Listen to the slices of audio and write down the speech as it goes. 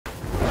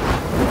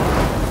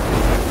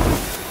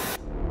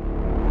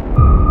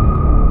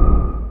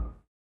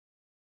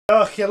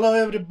Hello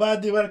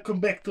everybody,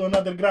 welcome back to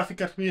another graphic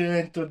card video,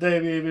 and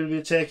today we will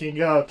be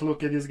checking out,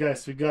 look at this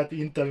guys, we got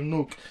Intel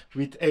NUC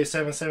with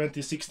A770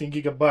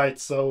 16GB.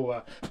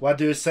 So what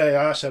do you say,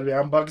 shall we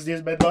unbox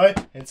this bad boy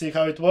and see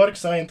how it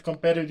works and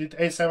compare it with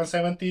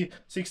A770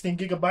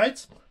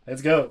 16GB?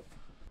 Let's go!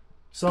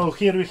 So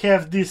here we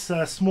have this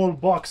small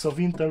box of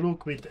Intel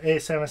NUC with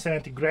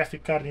A770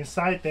 graphic card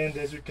inside, and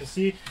as you can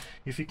see,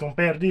 if you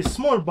compare this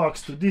small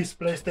box to this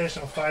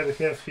PlayStation 5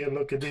 we have here,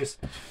 look at this,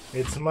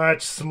 it's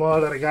much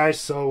smaller guys.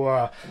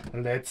 So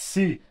let's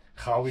see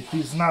how it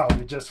is now.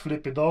 You just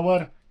flip it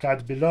over,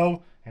 cut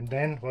below, and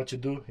then what you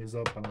do is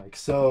open like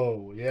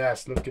so.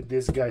 Yes, look at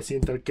this guys,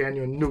 Intel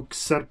Canyon NUC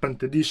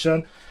Serpent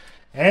Edition.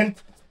 And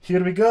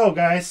here we go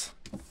guys,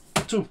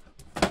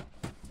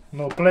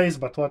 no place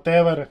but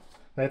whatever.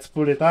 Let's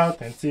pull it out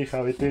and see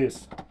how it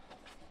is.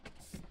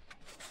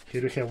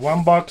 Here we have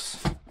one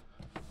box.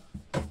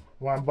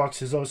 One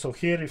box is also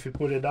here. If you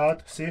pull it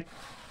out, see?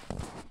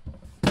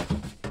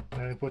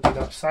 Then we put it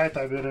upside.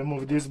 I will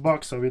remove this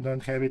box so we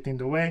don't have it in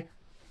the way.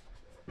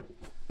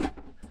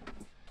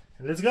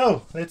 Let's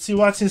go. Let's see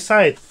what's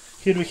inside.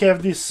 Here we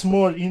have this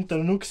small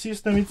Intel NUC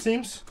system, it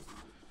seems.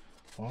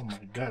 Oh my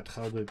god,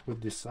 how do I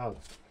put this out?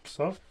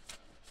 So.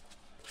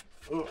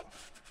 Oh.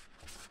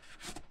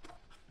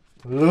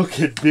 Look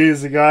at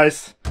this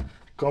guys,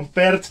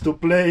 compared to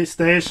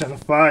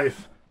PlayStation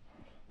 5.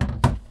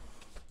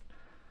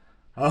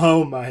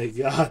 Oh my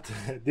god,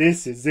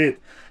 this is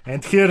it.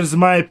 And here's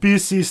my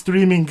PC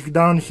streaming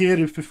down here,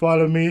 if you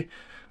follow me.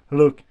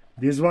 Look,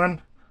 this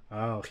one.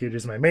 Oh, here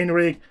is my main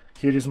rig.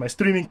 Here is my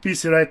streaming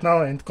PC right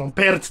now, and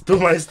compared to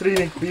my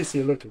streaming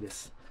PC, look at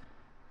this.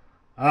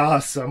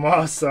 Awesome,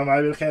 awesome.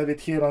 I will have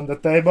it here on the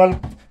table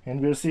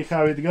and we'll see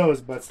how it goes,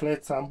 but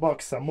let's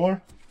unbox some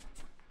more.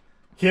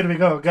 Here we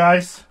go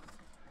guys.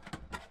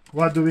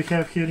 What do we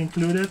have here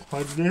included?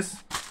 What's this?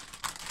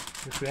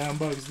 If we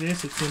unbox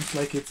this, it seems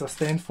like it's a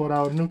stand for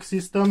our NUC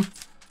system.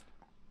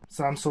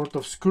 Some sort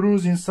of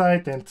screws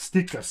inside and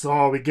stickers.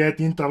 Oh, we get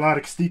Intel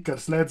Arc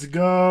stickers. Let's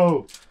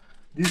go!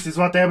 This is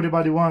what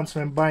everybody wants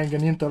when buying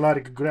an Intel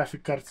Arc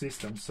graphic card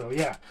system. So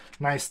yeah,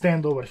 nice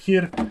stand over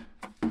here.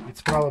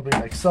 It's probably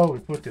like so. We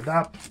put it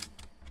up.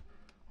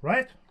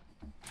 Right?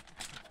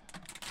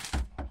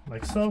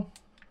 Like so.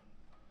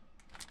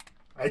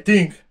 I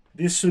think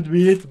this should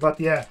be it, but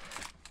yeah.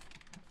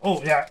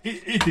 Oh yeah,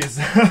 it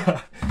is.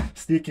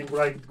 Sticking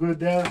right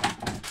good there.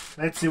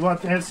 Let's see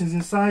what else is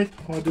inside.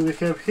 What do we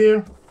have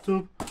here?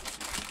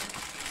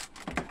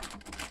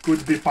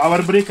 Could be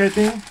power brick, I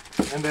think,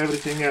 and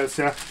everything else.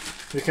 Yeah,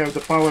 we have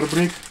the power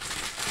brick.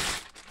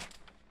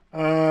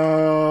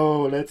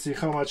 Oh, let's see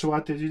how much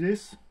wattage it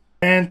is.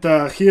 And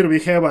here we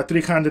have a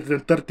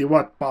 330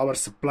 watt power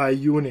supply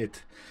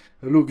unit.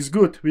 Looks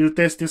good. We'll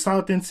test this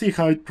out and see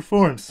how it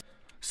performs.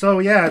 So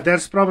yeah,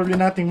 there's probably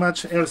nothing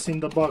much else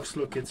in the box.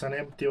 Look, it's an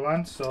empty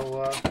one.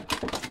 So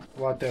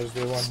what else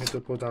do you want me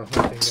to put out?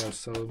 Nothing else.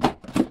 So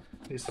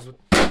this is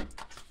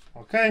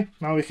okay.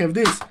 Now we have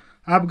this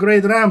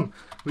upgrade RAM.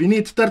 We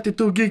need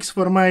 32 gigs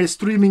for my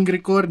streaming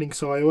recording,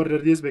 so I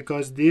ordered this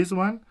because this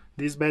one,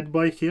 this bad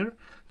boy here,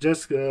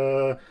 just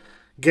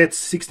gets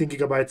 16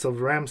 gigabytes of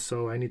RAM,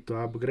 so I need to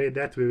upgrade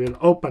that. We will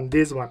open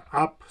this one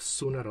up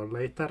sooner or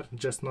later,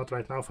 just not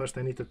right now. First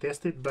I need to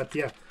test it, but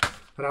yeah,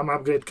 RAM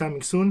upgrade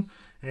coming soon.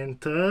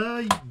 And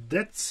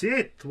that's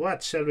it.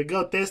 What, shall we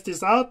go test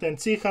this out and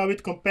see how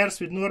it compares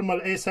with normal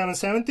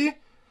A770?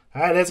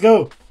 Alright, let's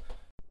go.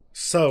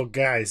 So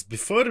guys,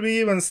 before we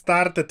even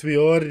started, we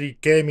already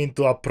came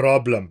into a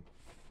problem.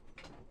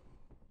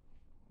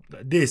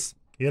 This,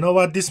 you know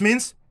what this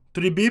means?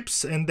 3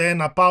 beeps and then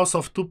a pause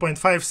of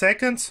 2.5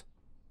 seconds.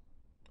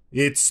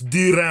 It's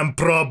DRAM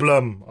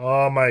problem.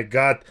 Oh my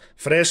god.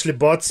 Freshly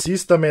bought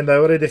system and I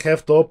already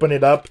have to open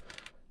it up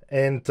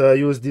and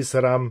use this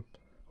RAM.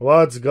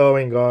 What's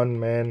going on,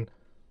 man?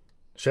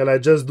 Shall I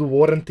just do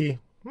warranty?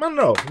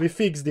 No, we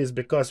fix this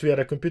because we are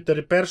a computer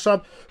repair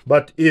shop.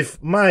 But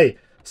if my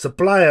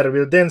supplier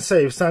will then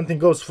say if something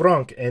goes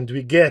wrong and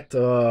we get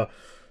no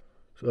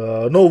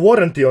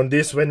warranty on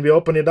this when we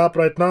open it up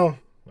right now,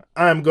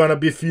 I'm gonna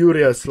be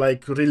furious,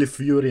 like really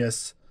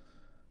furious.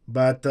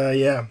 But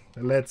yeah,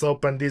 let's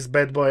open this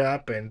bad boy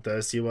up and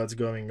see what's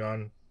going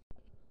on.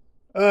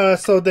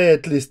 So they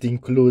at least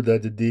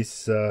included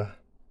this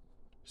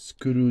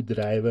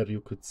screwdriver,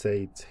 you could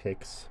say it's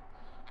hex.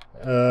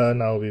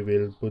 Now we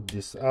will put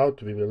this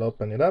out, we will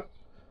open it up.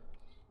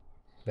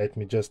 Let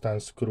me just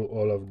unscrew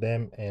all of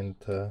them and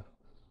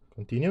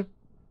continue.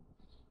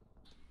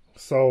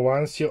 So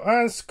once you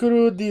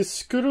unscrew these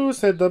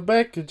screws at the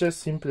back, you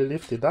just simply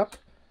lift it up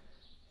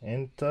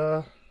and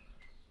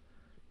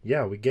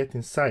yeah, we get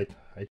inside.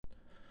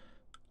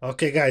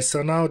 Okay guys,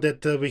 so now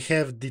that we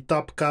have the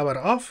top cover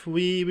off,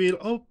 we will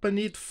open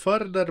it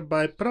further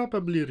by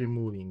probably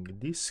removing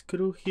this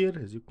screw here,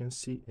 as you can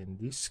see, and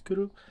this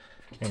screw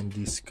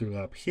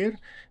up here,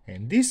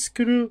 and this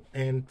screw,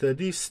 and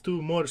these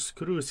two more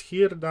screws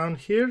here, down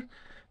here,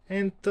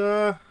 and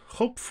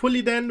hopefully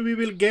then we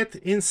will get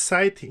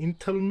inside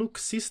Intel NUC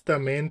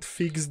system and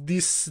fix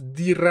this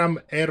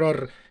DRAM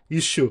error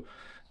issue.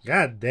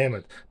 God damn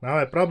it. Now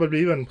I probably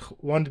even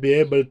won't be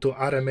able to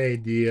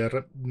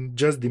RMA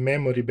just the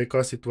memory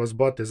because it was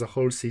bought as a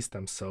whole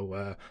system.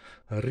 So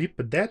rip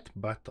that,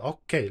 but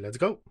okay, let's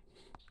go.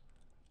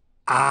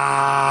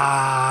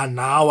 Ah,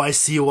 now I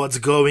see what's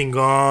going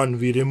on.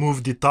 We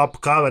removed the top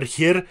cover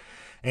here,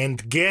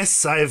 and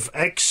guess I've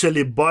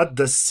actually bought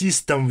the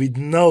system with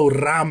no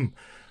RAM.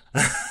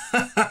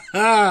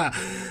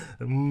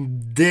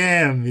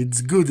 Damn,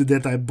 it's good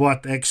that I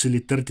bought actually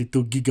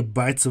 32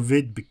 gigabytes of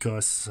it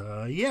because,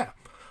 yeah.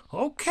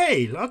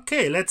 Okay,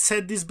 let's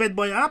set this bad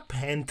boy up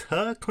and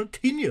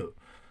continue.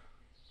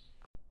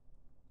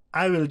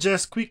 I will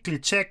just quickly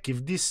check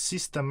if this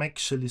system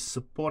actually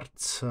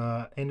supports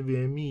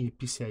NVMe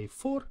PCIe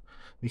 4.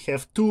 We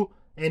have two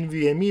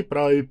NVMe,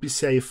 probably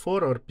PCIe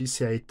 4 or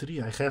PCIe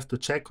 3. I have to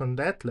check on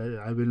that.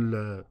 I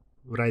will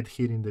write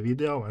here in the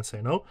video once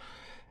I know.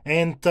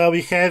 And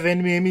we have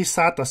NVMe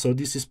SATA, so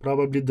this is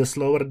probably the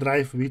slower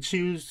drive which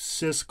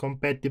uses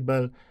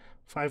compatible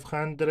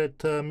 500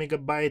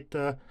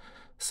 megabyte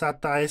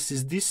SATA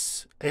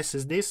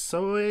SSDs.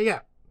 So yeah,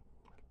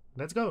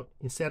 let's go.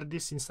 Insert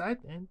this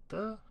inside and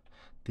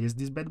test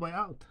this bad boy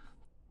out.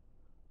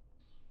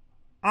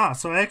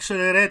 So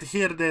actually I read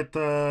here that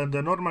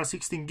the normal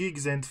 16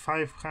 gigs and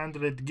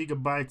 500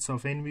 gigabytes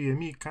of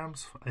NVMe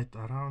comes at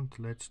around,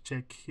 let's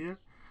check here,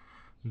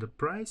 the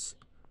price.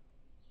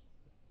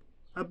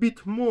 A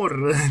bit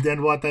more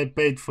than what I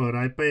paid for.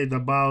 I paid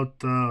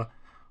about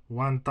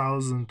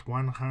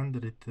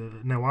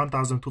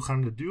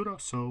 1,200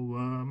 euros. So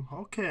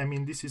okay, I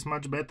mean this is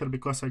much better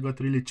because I got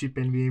really cheap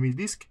NVMe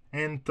disk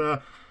and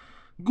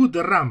good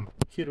RAM.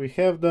 Here we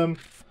have them.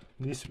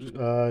 This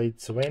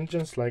it's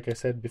Vengeance, like I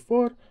said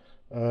before,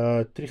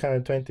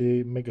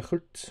 320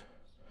 megahertz,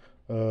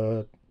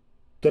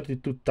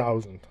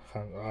 32,000.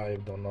 I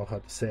don't know how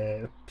to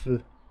say it.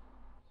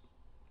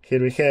 Here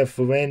we have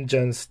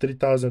Vengeance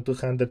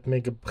 3200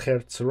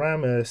 megahertz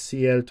RAM,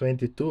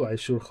 CL22. I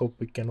sure hope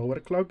we can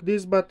overclock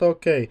this, but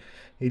okay,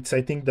 it's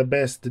I think the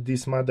best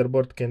this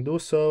motherboard can do.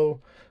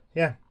 So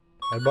yeah,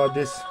 I bought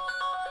this.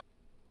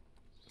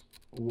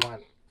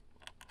 One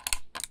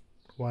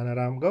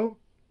RAM go,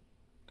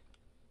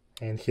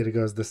 and here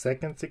goes the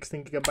second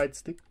 16 gigabyte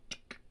stick.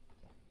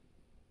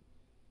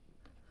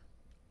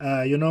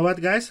 You know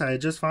what, guys, I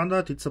just found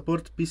out it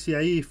supports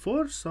PCIe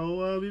 4,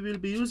 so we will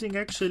be using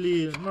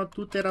actually not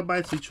 2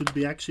 terabytes, which would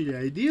be actually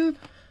ideal,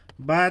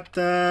 but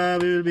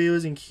we will be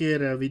using here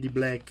VD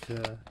Black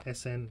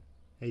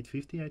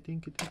SN850, I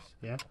think it is,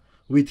 yeah,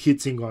 with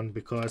heatsink on,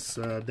 because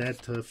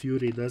that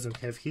Fury doesn't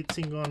have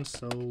heatsink on,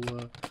 so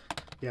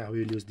yeah,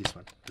 we will use this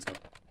one. Let's go.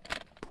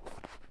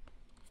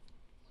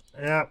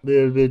 Yeah,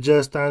 we'll be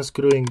just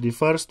unscrewing the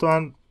first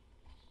one.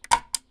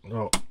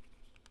 Oh.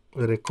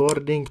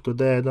 Recording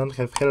today. I don't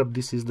have help.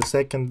 This is the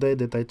second day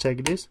that I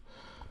check this.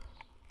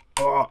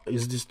 Oh,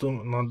 is this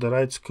not the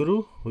right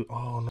screw?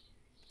 Oh no.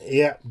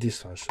 Yeah,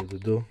 this one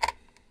should do,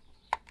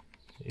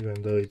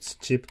 even though it's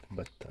chipped,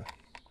 but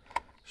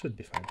should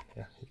be fine.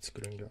 Yeah, it's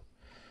screwing up.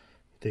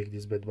 Take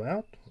this bad boy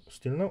out.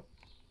 Still no.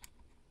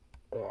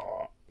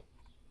 Oh.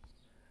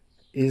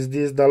 Is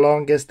this the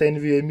longest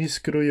NVMe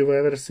screw you've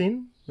ever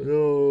seen?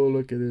 Oh,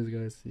 look at this,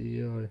 guys.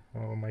 Yeah.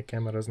 Oh, my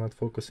camera's not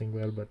focusing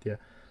well, but yeah.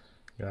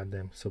 God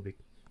damn, so big.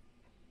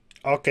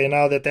 Okay,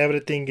 now that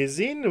everything is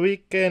in, we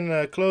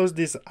can close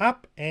this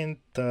up and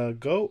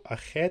go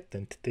ahead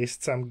and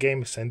test some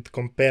games and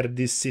compare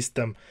this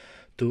system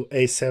to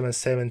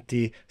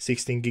A770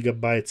 16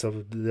 gigabytes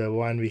of the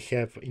one we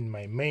have in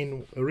my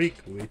main rig,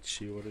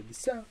 which you already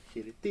saw.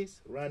 Here it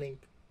is, running,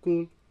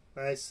 cool,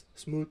 nice,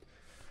 smooth.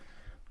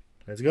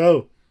 Let's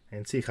go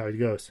and see how it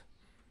goes.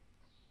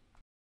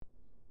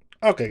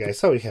 Okay, guys,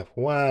 so we have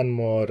one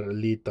more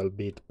little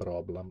bit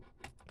problem.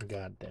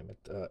 God damn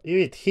it. If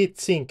it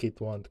heatsink, it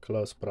won't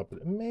close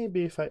properly.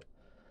 Maybe if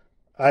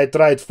I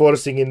tried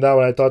forcing it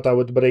down, I thought I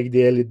would break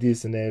the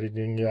LEDs and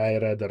everything. I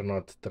rather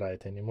not try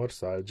it anymore,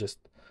 so I'll just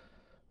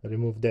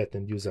remove that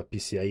and use a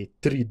PCIe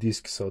 3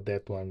 disk so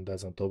that one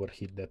doesn't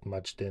overheat that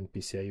much than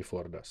PCIe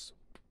 4 does.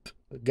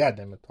 God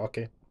damn it.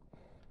 Okay.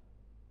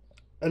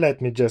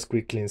 Let me just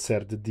quickly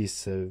insert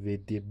this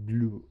with the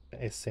blue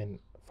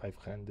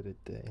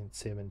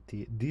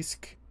SN570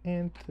 disk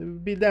and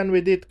be done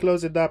with it,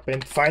 close it up,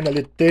 and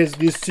finally test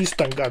this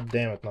system. God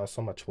damn it, now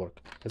so much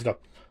work. Let's go.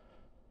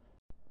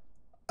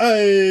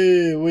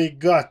 Hey, we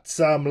got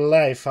some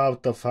life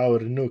out of our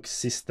NUC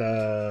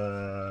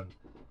system.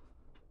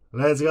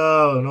 Let's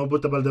go. No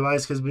bootable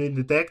device has been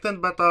detected,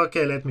 but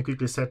okay, let me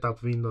quickly set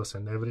up Windows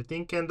and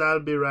everything, and I'll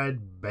be right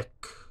back.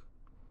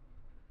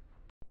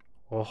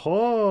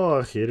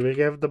 Oh, here we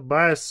have the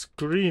BIOS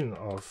screen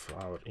of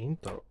our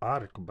Intel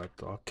Arc, but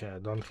okay, I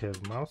don't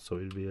have mouse, so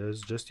we'll be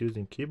just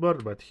using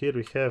keyboard. But here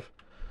we have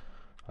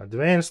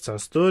advanced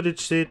and storage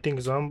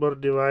settings,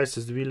 onboard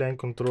devices, VLAN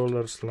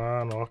controllers,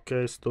 LAN.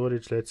 Okay,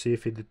 storage. Let's see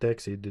if it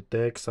detects. It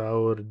detects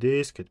our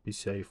disk at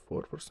PCIe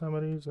 4 for some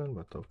reason,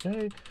 but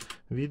okay.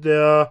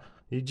 Video,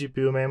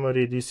 eGPU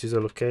memory. This is a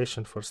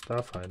location for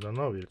stuff. I don't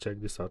know. We'll check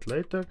this out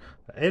later.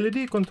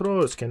 LED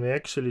controls. Can we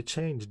actually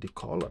change the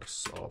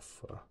colors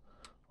of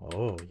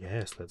Oh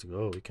yes, let's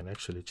go. We can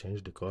actually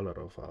change the color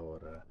of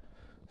our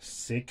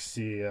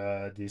sexy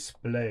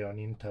display on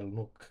Intel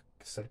NUC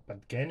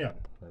Serpent Canyon.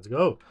 Let's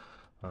go.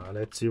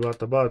 Let's see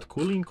what about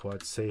cooling.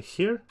 What's say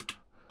here?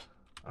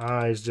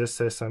 It just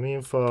says some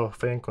info.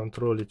 Fan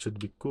control, it should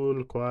be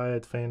cool,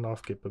 quiet, fan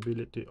off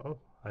capability. Oh,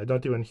 I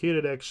don't even hear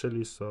it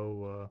actually,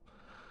 so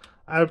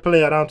I'll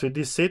play around with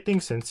these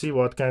settings and see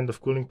what kind of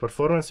cooling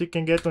performance we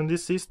can get on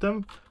this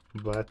system.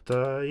 But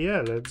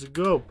yeah, let's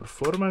go.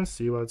 Performance,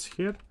 see what's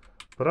here.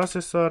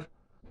 Processor,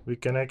 we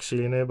can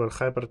actually enable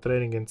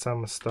hyper-threading and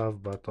some stuff,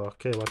 but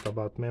okay, what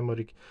about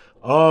memory?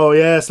 Oh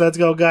yes, let's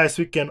go guys,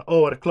 we can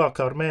overclock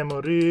our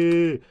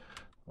memory.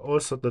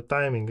 Also the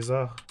timings,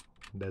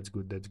 that's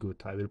good, that's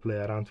good. I will play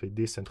around with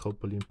this and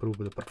hopefully improve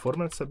the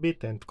performance a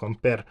bit and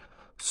compare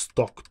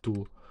stock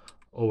to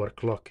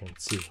overclock and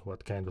see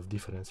what kind of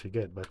difference we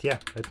get. But yeah,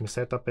 let me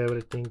set up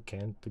everything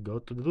and go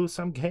to do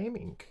some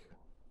gaming.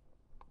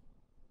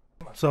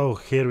 So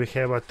here we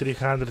have a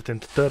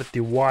 330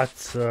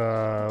 watts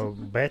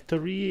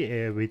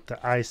battery with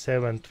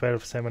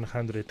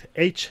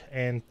i7-12700H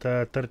and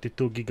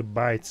 32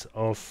 gigabytes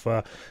of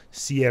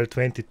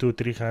CL22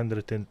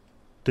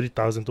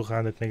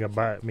 3200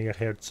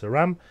 megahertz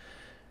RAM.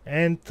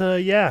 And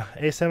yeah,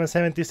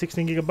 A770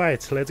 16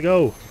 gigabytes. Let's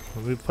go.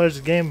 The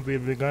first game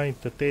we're going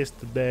to test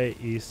today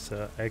is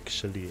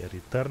actually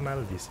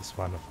Returnal. This is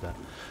one of the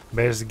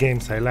best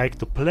games I like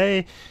to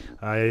play.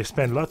 I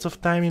spend lots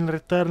of time in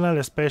Returnal,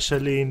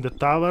 especially in the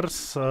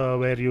towers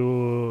where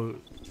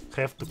you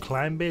have to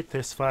climb it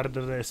as far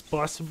as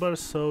possible.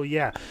 So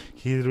yeah,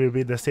 here will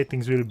be the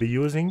settings we'll be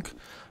using.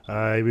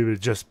 We will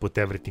just put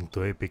everything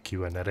to epic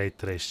and ray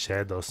trace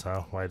shadows.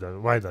 Why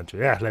don't you?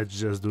 Yeah, let's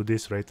just do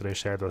this, ray trace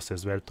shadows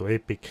as well to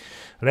epic.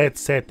 Let's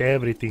set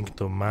everything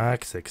to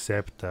max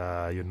except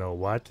you know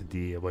what,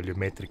 the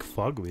volumetric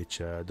fog,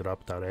 which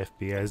dropped our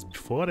FPS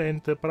before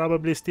and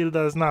probably still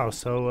does now.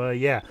 So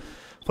yeah,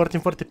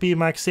 1440p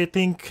max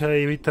setting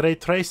with ray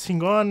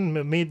tracing on,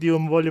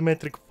 medium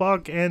volumetric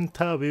fog, and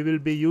we will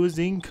be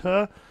using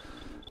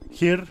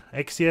here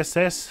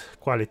XeSS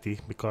quality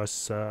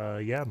because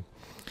yeah,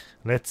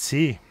 let's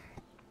see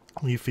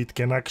if it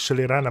can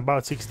actually run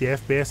about 60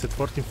 FPS at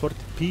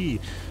 1440p.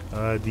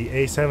 The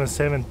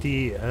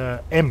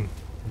A770M,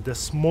 the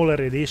smaller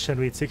edition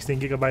with 16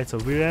 gigabytes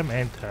of VRAM,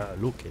 and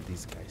look at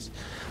these guys.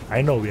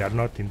 I know we are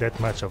not in that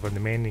much of a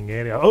demanding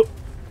area. Oh,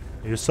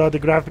 you saw the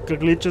graphical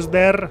glitches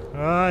there?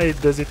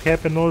 Does it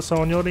happen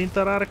also on your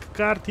Intel Arc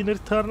card in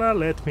Returnal?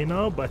 Let me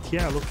know. But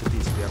yeah, look at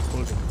this, we are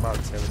holding about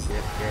 70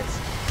 FPS.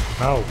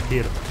 Now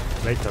here,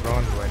 later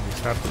on when we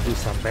start to do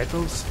some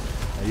battles,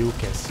 you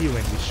can see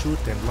when we shoot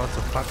and lots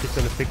of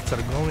particle effects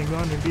are going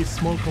on in these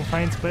small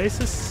confined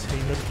spaces. In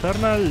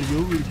Returnal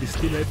you will be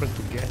still able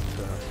to get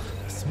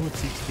a smooth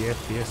 60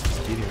 FPS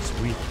experience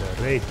with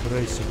ray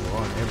tracing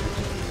on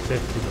everything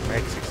set to the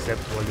max except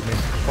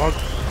volumetric fog.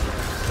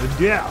 And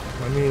yeah,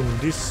 I mean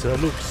this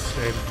looks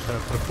and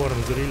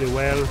performs really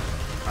well.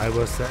 I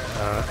was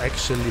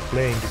actually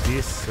playing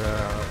this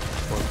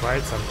for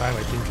quite some time.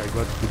 I think I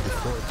got to the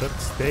third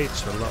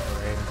stage and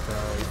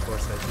it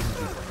was I think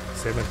the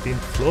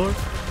 17th floor.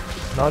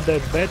 Not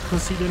that bad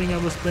considering I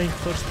was playing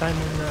first time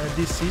on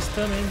this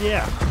system. And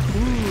yeah,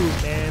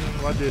 man,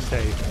 what do you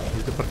say?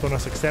 Is the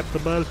performance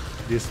acceptable?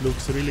 This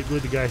looks really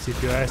good, guys,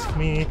 if you ask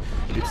me.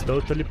 It's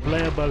totally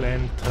playable,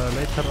 and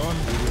later on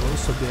we will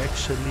also be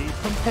actually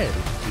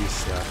comparing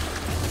this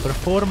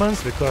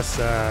performance because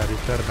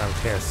Returnal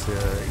has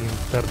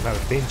internal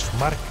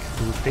benchmark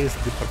to test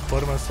the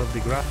performance of the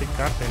graphic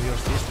card and your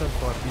system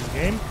for this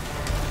game.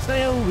 So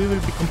yeah, we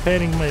will be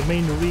comparing my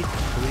main rig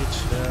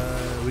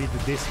with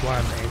this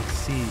one and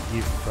see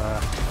if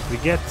we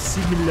get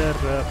similar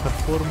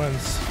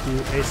performance to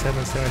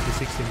A770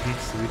 16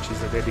 gigs, which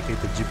is a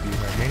dedicated GPU in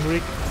my main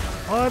rig,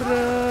 or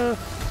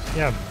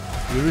yeah,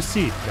 we will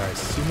see, guys.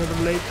 Sooner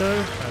or later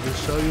I will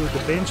show you the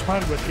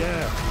benchmark. But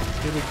yeah,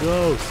 here we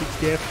go,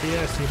 60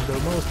 FPS in the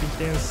most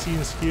intense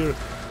scenes here,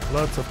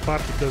 lots of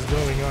particles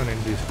going on,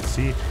 and you can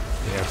see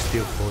they are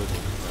still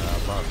holding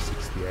about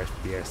 60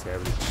 FPS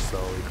average, so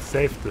it's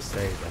safe to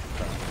say that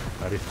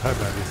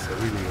Returnal is a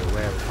really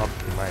well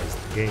optimized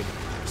game,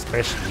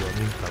 especially on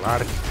Intel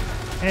Arc,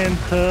 and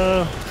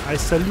I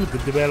salute the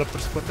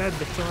developers for that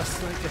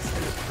because, like I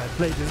said, I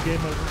played this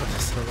game a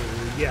lot, so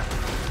yeah.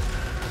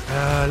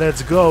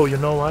 Let's go. You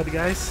know what,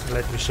 guys?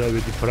 Let me show you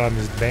the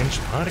promised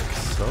benchmark.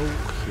 So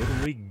here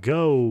we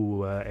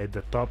go. At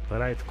the top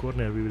right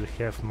corner we will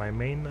have my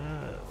main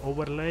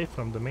overlay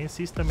from the main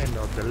system, and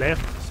on the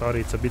left, sorry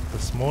it's a bit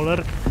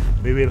smaller,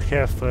 we will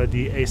have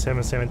the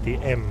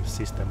A770M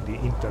system, the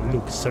Intel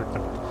NUC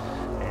Serpent.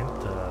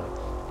 And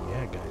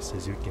yeah, guys,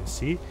 as you can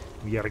see,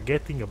 we are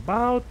getting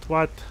about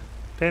what,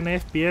 10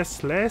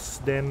 FPS less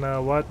than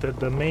what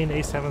the main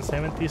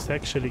A770 is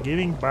actually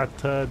giving. But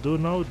do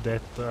note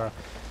that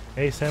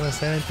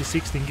A770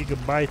 16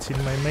 gigabytes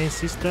in my main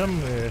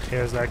system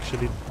has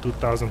actually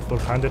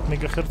 2400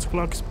 megahertz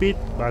clock speed,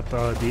 but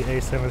the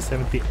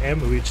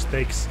A770M, which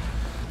takes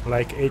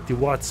like 80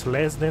 watts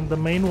less than the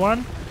main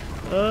one,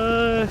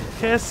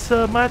 has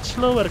a much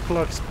lower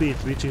clock speed,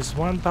 which is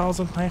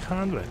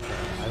 1900.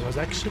 I was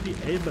actually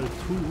able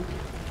to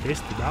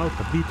test it out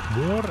a bit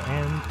more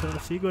and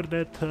figure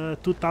that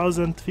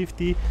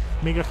 2050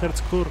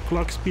 megahertz core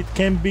clock speed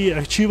can be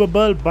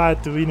achievable,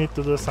 but we need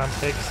to do some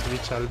hacks,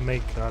 which I'll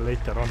make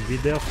later on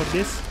video for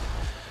this.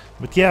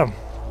 But yeah,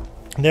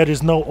 there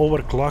is no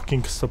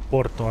overclocking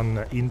support on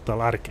Intel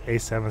Arc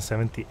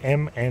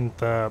A770M, and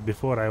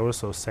before I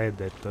also said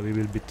that we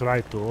will be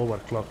trying to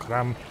overclock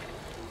RAM.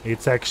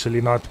 It's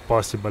actually not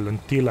possible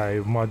until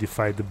I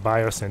modify the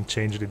BIOS and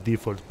change the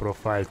default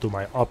profile to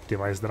my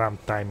optimized RAM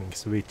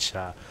timings, which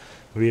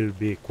will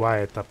be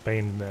quite a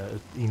pain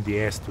in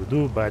the ass to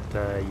do, but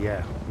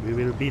yeah, we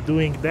will be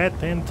doing that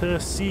and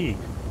see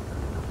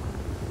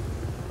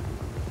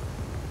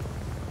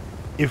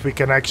if we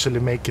can actually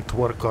make it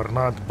work or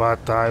not.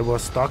 But I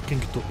was talking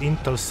to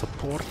Intel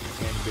support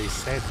and they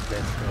said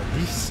that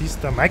this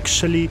system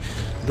actually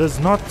does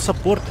not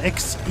support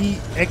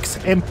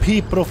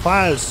XMP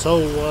profiles,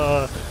 so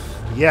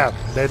yeah,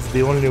 that's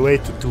the only way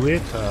to do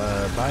it.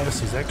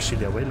 BIOS is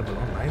actually available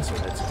online, so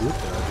that's good.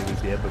 We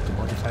will be able to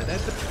modify that,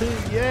 but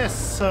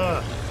yes,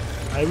 I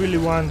really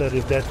wonder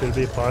if that will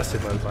be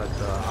possible. But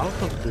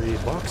out of the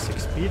box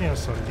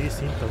experience on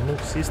this Intel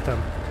NUC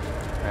system,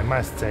 I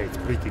must say it's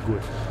pretty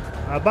good.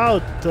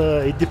 About,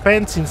 it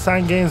depends in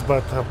some games,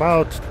 but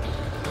about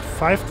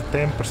 5 to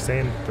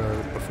 10%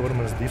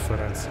 performance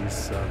difference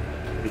is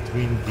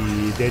between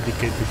the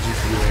dedicated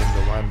GPU and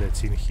the one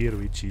that's in here,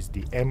 which is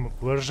the M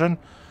version.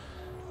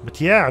 But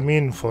yeah, I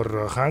mean, for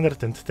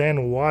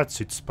 110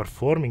 watts it's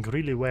performing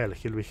really well.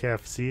 Here we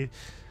have, see,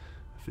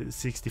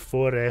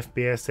 64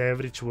 FPS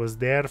average was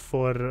there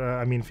for,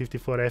 I mean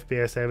 54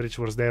 FPS average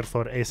was there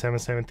for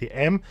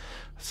A770M.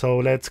 So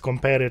let's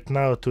compare it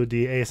now to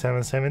the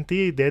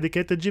A770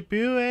 dedicated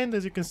GPU, and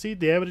as you can see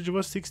the average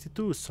was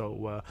 62,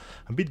 so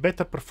a bit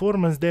better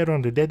performance there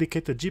on the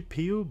dedicated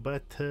GPU.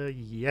 But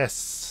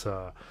yes,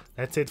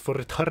 that's it for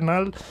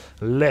Returnal.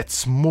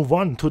 Let's move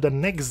on to the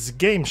next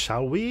game,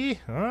 shall we?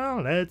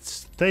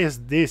 Let's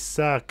test this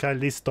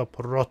Callisto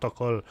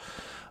protocol.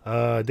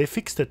 They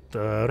fixed it,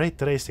 ray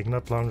tracing,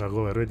 not long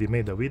ago. I already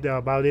made a video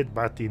about it,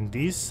 but in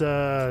this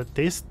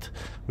test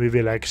we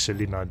will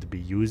actually not be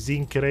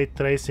using ray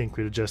tracing.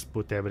 We'll just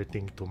put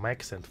everything to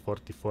max and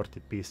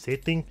 4040p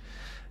setting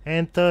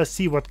and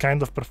see what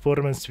kind of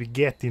performance we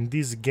get in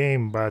this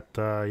game. But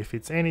if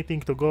it's anything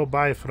to go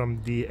by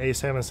from the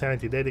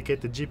A770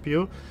 dedicated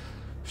GPU,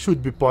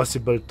 should be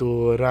possible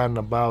to run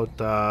about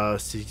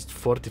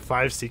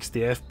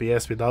 45-60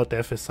 FPS without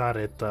FSR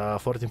at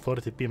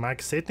 1440p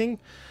max setting.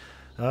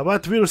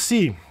 But we'll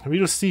see,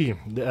 we'll see.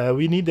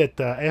 We needed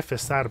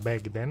FSR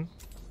back then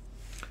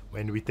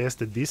when we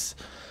tested this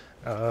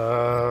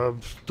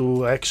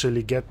to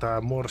actually get a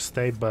more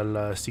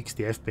stable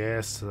 60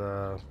 FPS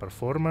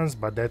performance,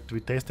 but that we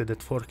tested at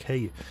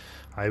 4K.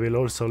 I will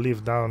also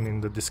leave down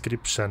in the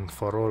description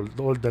for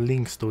all the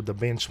links to the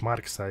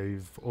benchmarks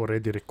I've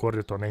already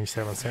recorded on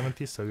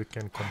A770, so you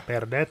can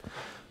compare that.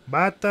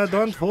 But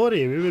don't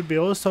worry, we will be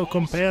also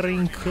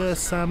comparing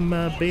some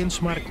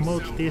benchmark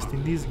mode test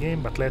in this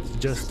game, but let's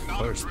just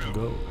first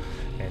go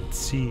and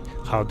see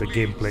how the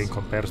gameplay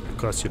compares,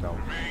 because you know,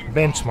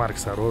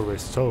 benchmarks are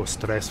always so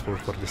stressful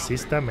for the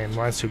system, and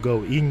once you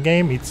go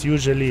in-game it's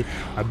usually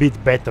a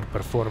bit better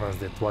performance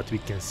than what we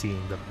can see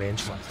in the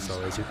benchmark.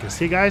 So as you can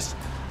see guys,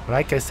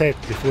 like I said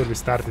before we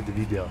started the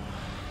video,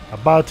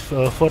 about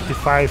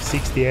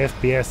 45-60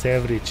 FPS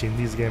average in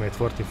this game at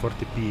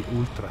 1440p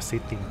ultra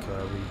setting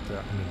with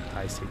I mean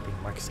high setting,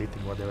 max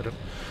setting, whatever.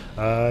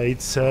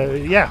 It's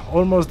yeah,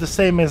 almost the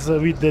same as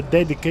with the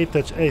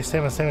dedicated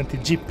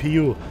A770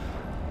 GPU.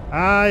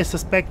 I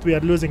suspect we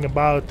are losing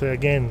about,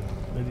 again,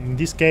 in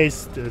this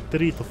case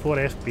 3 to 4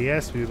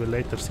 FPS. We will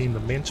later see in the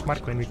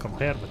benchmark when we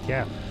compare, but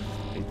yeah,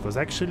 it was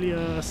actually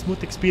a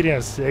smooth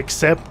experience,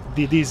 except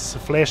these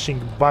flashing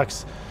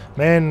bugs.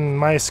 Man,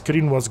 my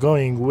screen was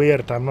going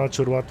weird. I'm not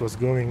sure what was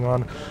going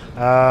on.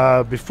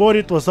 Before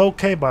it was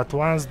okay, but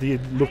once the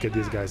look at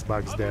these guys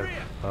bugs there,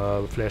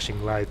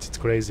 flashing lights, it's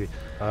crazy.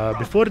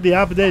 Before the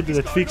update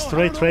that fixed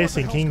ray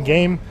tracing in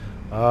game,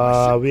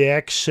 we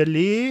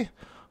actually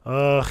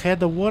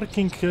had a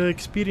working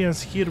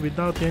experience here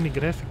without any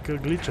graphical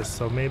glitches.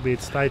 So maybe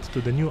it's tied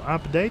to the new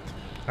update.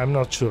 I'm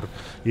not sure.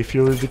 If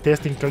you will be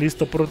testing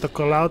Callisto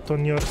protocol out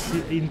on your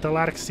Intel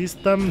Arc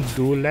system,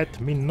 do let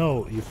me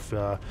know if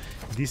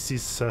this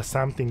is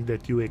something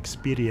that you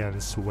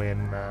experience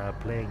when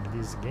playing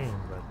this game.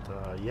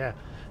 But yeah,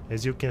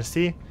 as you can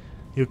see,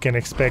 you can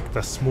expect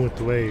a smooth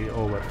way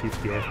over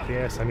 50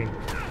 FPS. I mean,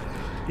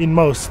 in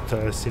most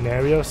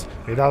scenarios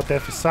without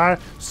FSR,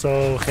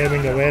 so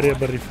having a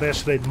variable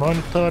refresh rate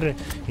monitor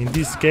in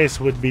this case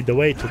would be the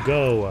way to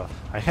go.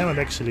 I haven't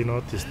actually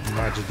noticed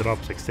much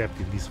drops except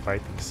in this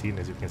fighting scene.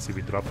 As you can see,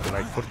 we dropped to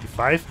like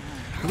 45,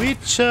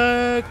 which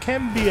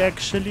can be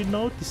actually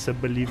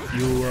noticeable if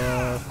you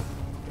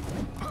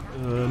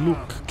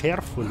look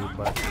carefully,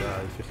 but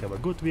if you have a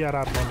good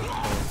VRR monitor,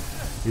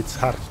 it's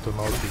hard to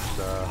notice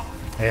the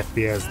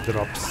FPS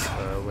drops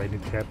when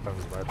it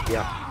happens. But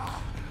yeah,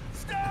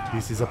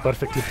 This is a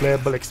perfectly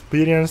playable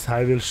experience.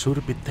 I will sure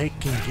be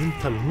taking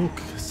Intel NUC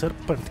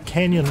Serpent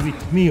Canyon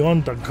with me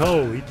on the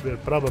go. It will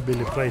probably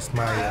replace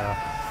my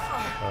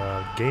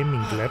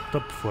gaming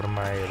laptop for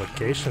my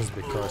vacations,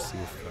 because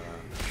if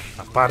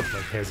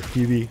apartment has a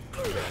TV,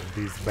 then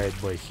this bad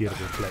boy here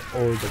will play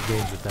all the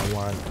games that I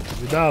want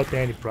without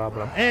any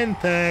problem. And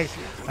I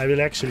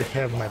will actually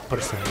have my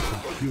personal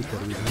computer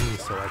with me,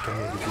 so I can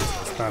maybe do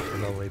some stuff, you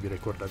know, maybe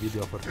record a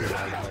video for me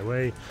out of my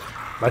way.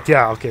 But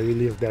yeah, okay, we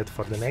leave that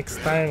for the next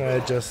time.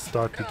 I just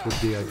thought it would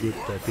be a good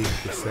thing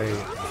to say,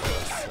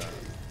 because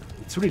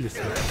it's really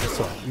small.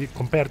 So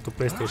compared to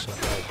PlayStation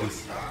 5,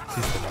 this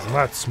system is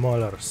much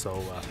smaller.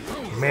 So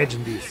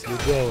imagine this: you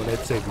go,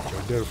 let's say, with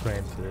your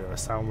girlfriend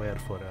somewhere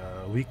for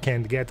a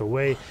weekend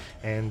getaway,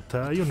 and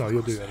you know,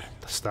 you do your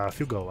stuff,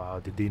 you go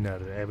out, the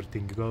dinner,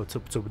 everything goes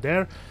up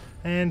there,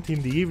 and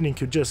in the evening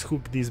you just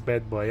hook this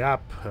bad boy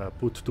up,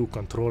 put two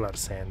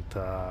controllers, and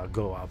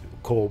go up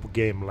co-op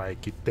game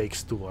like It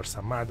Takes Two or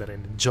some other,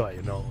 and enjoy.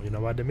 You know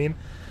what I mean?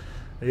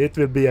 It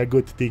will be a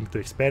good thing to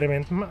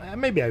experiment.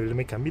 Maybe I will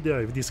make a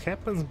video if this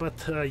happens, but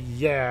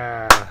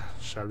yeah.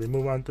 Shall we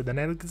move on to the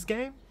next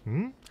game?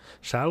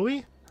 Shall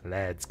we?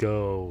 Let's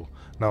go.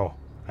 No,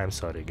 I'm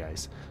sorry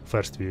guys.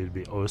 First we will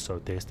be also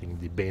testing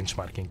the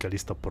benchmarking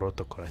Callisto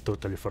protocol. I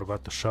totally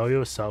forgot to show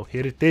you, so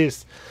here it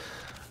is.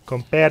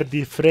 Compare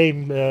the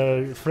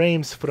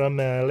frames from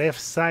left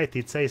side.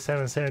 It's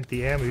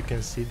A770M. You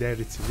can see there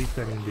it's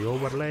written in the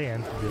overlay,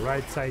 and the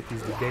right side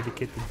is the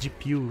dedicated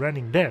GPU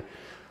running there.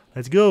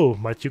 Let's go.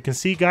 But you can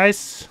see,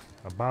 guys,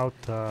 about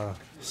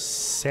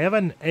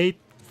 7-8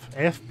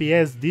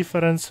 FPS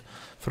difference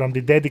from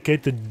the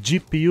dedicated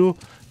GPU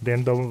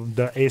than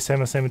the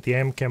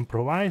A770M can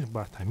provide.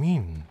 But I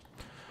mean,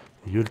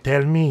 you'll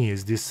tell me,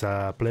 is this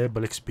a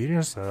playable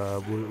experience?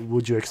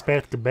 Would you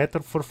expect better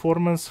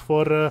performance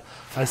for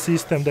a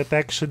system that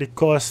actually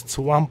costs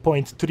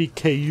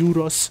 1.3k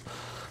euros?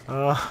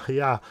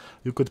 Yeah,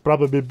 you could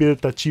probably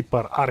build a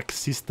cheaper Arc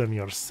system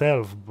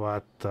yourself,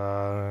 but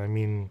I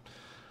mean,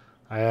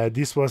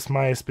 this was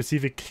my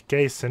specific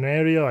case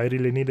scenario. I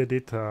really needed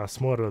it, a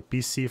smaller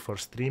PC for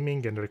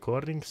streaming and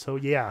recording. So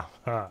yeah,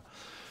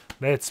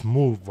 let's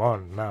move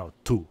on now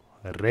to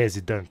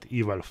Resident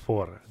Evil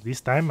 4.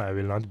 This time I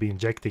will not be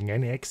injecting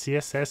any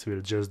XCSS,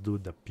 we'll just do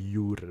the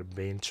pure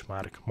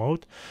benchmark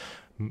mode.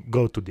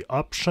 Go to the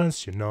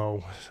options, you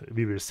know,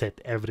 we will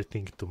set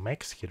everything to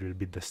max. Here will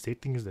be the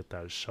settings that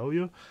I'll show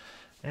you.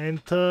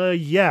 And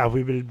yeah,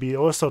 we will be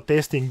also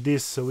testing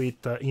this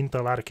with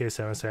Intel Arc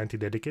A770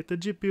 dedicated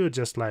GPU,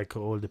 just like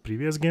all the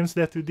previous games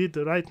that we did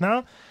right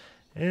now.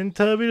 And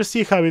we'll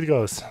see how it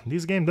goes.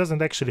 This game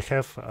doesn't actually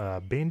have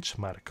a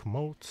benchmark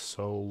mode,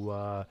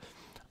 so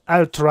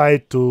I'll try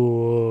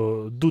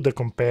to do the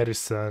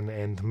comparison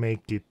and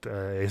make it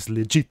as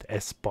legit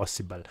as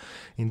possible.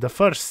 In the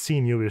first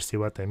scene you will see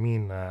what I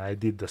mean. I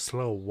did the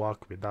slow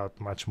walk without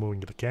much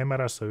moving the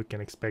camera, so you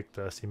can expect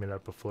a similar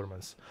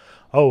performance.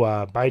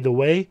 Oh, by the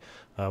way,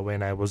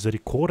 when I was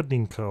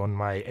recording on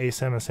my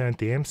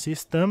A770M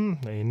system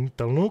in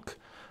Intel NUC,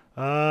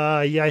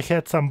 yeah, I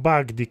had some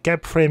bug. The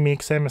cap framing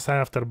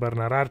MSI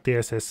Afterburner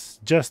RTSS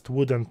just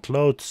wouldn't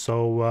load,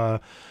 so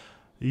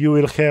you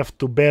will have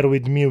to bear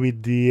with me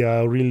with the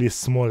really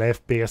small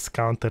FPS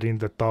counter in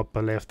the top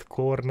left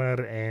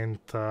corner, and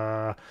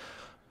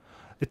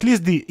at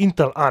least the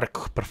Intel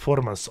Arc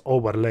performance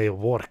overlay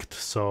worked,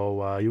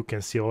 so you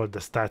can see all the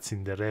stats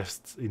in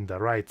the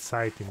right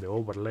side in the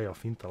overlay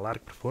of Intel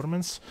Arc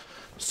performance.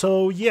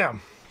 So yeah,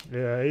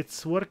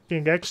 it's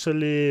working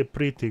actually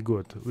pretty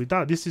good.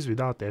 This is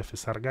without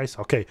FSR, guys.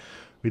 Okay,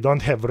 we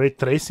don't have ray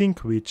tracing,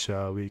 which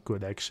we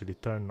could actually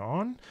turn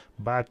on,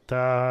 but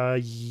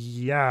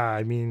yeah,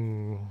 I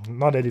mean,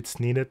 not that it's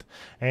needed.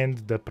 And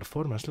the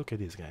performance, look at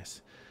this,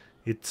 guys.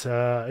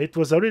 It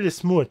was a really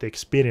smooth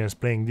experience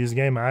playing this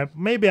game.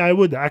 Maybe I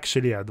would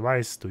actually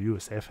advise to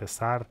use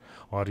FSR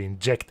or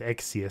inject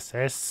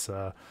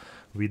XCSS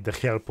with the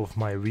help of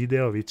my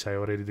video, which I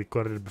already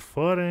recorded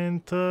before,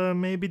 and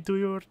maybe do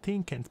your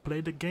thing and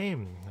play the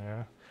game.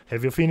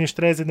 Have you finished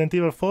Resident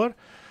Evil 4?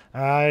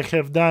 I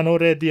have done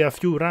already a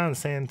few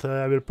runs, and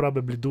I will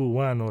probably do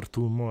 1 or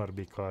 2 more,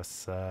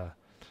 because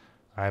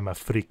I'm a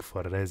freak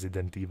for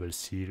Resident Evil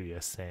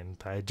series, and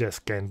I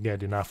just can't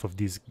get enough of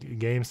these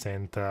games.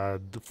 And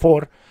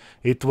 4,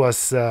 it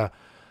was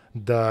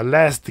the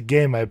last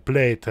game I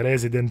played,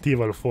 Resident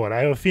Evil 4.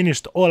 I have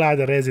finished all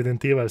other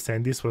Resident Evils,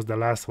 and this was the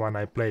last one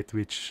I played,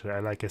 which,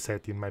 like I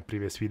said in my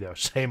previous video,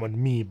 shame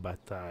on me, but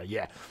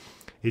yeah,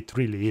 it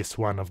really is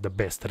one of the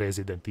best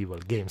Resident Evil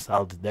games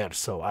out there,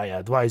 so I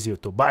advise you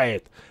to buy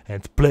it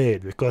and play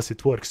it, because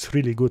it works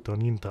really good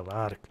on Intel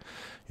Arc.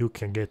 You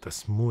can get a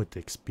smooth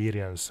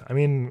experience. I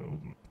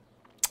mean,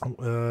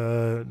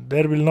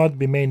 there will not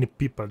be many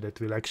people that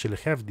will actually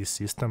have this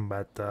system,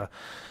 but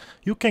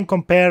you can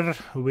compare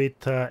with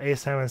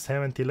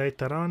A770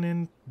 later on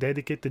in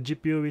dedicated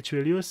GPU which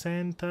we'll use,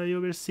 and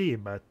you will see.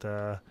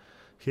 But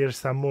here's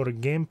some more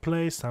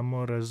gameplay, some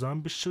more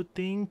zombie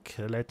shooting.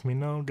 Let me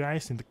know,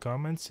 guys, in the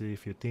comments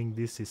if you think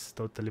this is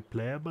totally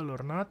playable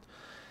or not.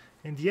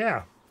 And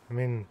yeah, I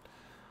mean,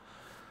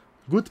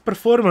 Good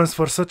performance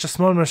for such a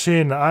small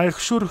machine. I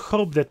sure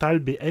hope that I'll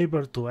be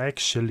able to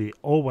actually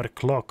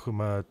overclock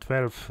my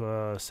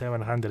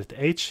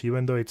 12700H,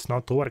 even though it's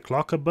not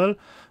overclockable,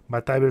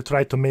 but I will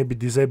try to maybe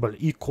disable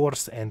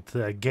E-cores and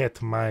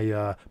get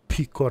my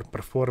P-core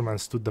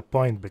performance to the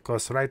point,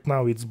 because right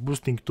now it's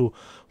boosting to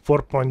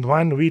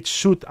 4.1, which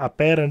should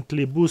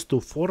apparently boost to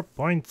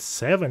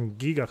 4.7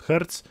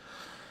 gigahertz.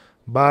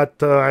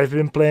 But I've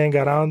been playing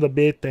around a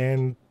bit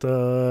and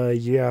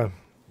yeah,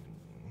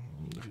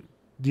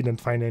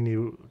 didn't find any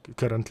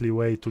currently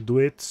way to do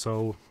it,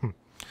 so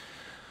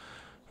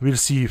we'll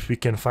see if we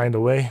can find a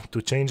way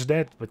to change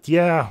that. But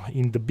yeah,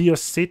 in the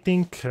BIOS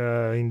setting,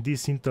 in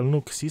this Intel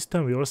NUC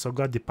system, we also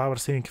got the power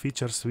saving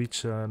features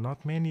which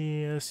not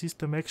many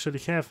systems actually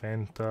have,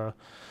 and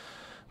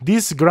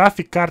this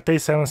graphic card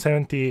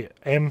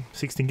A770M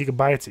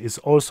 16GB is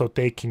also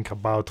taking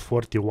about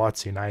 40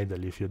 watts in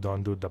idle if you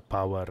don't do the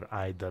power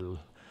idle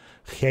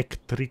hack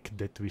trick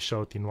that we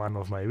showed in one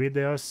of my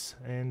videos.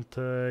 And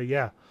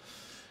yeah,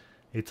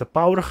 it's a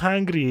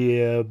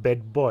power-hungry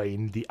bad boy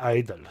in the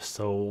idle.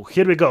 So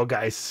here we go,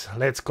 guys.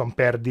 Let's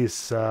compare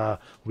this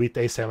with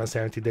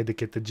A770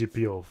 dedicated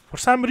GPU. For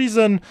some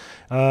reason,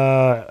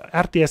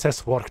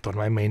 RTSS worked on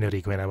my main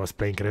rig when I was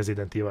playing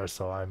Resident Evil,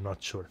 so I'm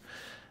not sure.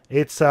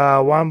 It's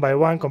a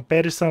one-by-one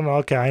comparison.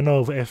 Okay, I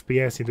know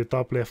FPS in the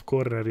top left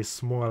corner is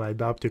small. I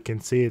doubt you can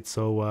see it,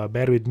 so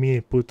bear with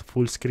me. Put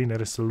full screen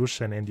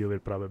resolution and you will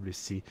probably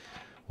see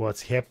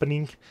what's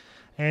happening.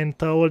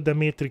 And all the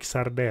metrics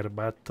are there,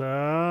 but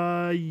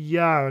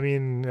yeah, I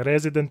mean,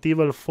 Resident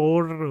Evil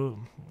 4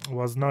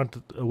 was not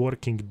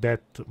working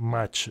that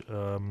much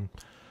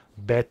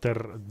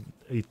better.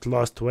 It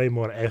lost way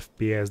more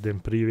FPS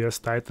than previous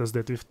titles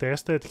that we've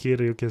tested.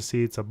 Here you can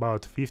see it's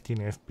about 15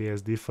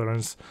 FPS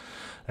difference,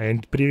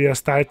 and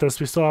previous titles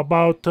we saw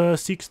about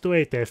 6 to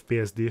 8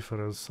 FPS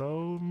difference.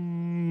 So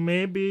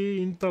maybe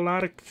Intel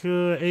Arc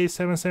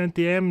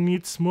A770M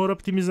needs more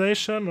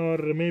optimization,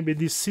 or maybe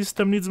this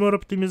system needs more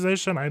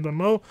optimization, I don't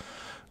know.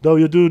 Though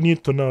you do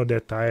need to know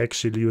that I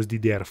actually use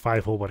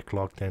DDR5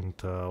 overclocked, and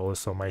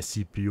also my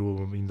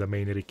CPU in the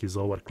main rig is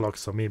overclocked,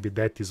 so maybe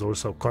that is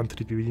also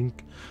contributing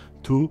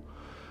to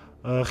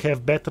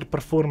have better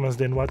performance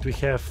than what we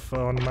have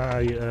on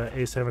my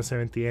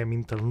A770M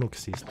Intel NUC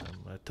system.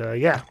 But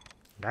yeah,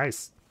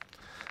 guys,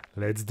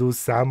 let's do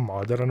some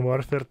Modern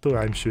Warfare 2.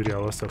 I'm sure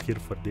you're also here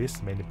for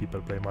this. Many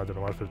people play Modern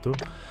Warfare 2.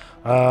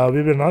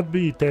 We will not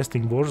be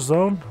testing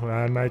Warzone.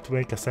 I might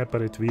make a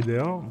separate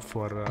video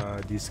for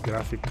this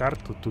graphic card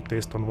to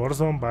test on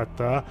Warzone, but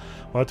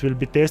what we'll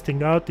be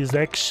testing out is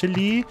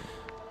actually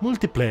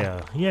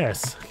multiplayer.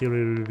 Yes, here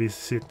we will be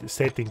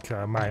setting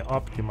my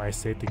optimized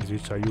settings,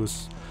 which I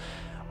use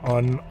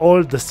on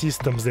all the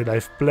systems that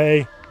I've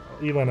played.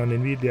 Even on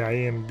NVIDIA,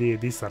 AMD,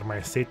 these are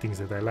my settings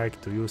that I like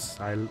to use.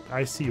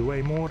 I see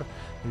way more.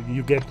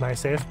 You get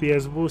nice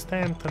FPS boost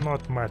and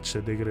not much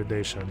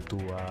degradation to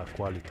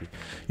quality.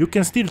 You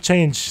can still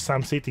change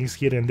some settings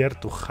here and there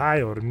to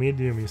high or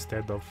medium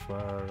instead of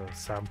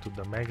some to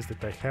the max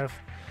that I have.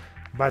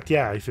 But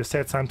yeah, if you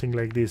set something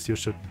like this, you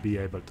should be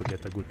able to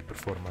get a good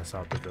performance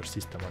out of your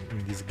system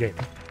in this game.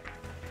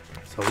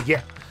 So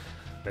yeah,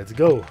 let's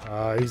go.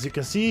 As you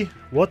can see,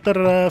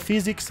 water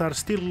physics are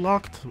still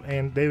locked,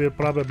 and they will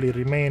probably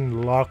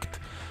remain locked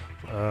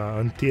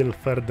until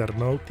further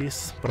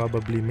notice.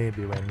 Probably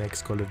maybe when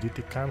next Call of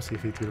Duty comes,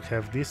 if it will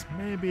have this,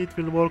 maybe it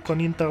will work on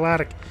Intel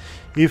Arc.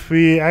 If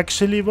we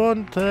actually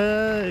won't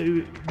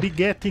be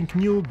getting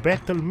new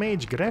Battle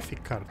Mage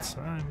graphic cards,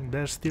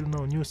 there's still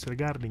no news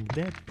regarding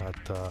that, but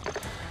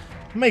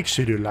make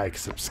sure you like,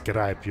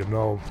 subscribe, you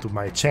know, to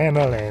my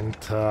channel, and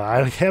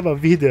I'll have a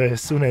video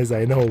as soon as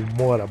I know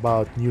more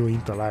about new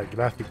Intel Arc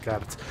graphic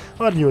cards,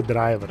 or new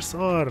drivers,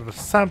 or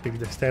something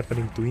that's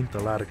happening to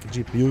Intel Arc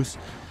GPUs.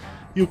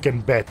 You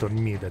can bet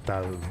on me that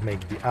I'll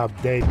make the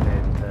update,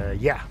 and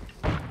yeah,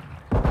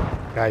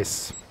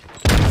 guys,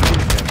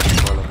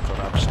 all of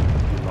corruption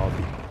in the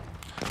lobby.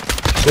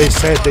 They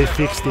said they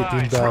fixed it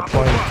in the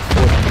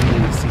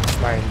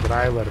 .4069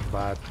 driver,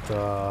 but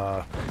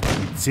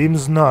it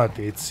seems not.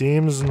 It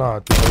seems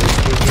not. So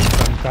it's taking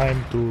some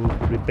time to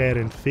repair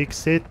and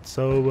fix it.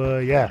 So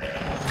yeah,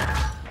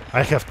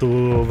 I have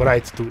to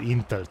write to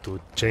Intel to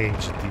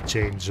change the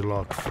change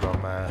log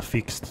from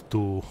fixed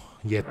to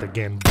yet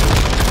again.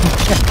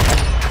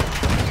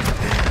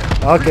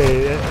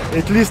 Okay,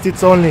 at least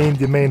it's only in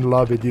the main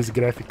lobby, this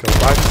graphical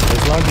box.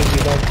 As long as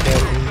you don't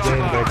have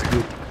in-game, that's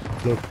good.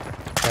 Look,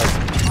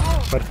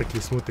 perfectly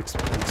smooth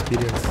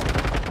experience.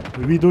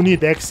 We do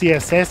need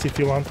XeSS if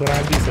you want to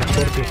run this at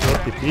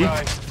 1440p,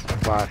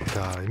 but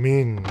I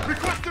mean,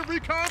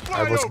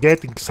 I was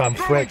getting some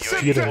frames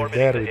here and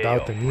there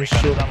without an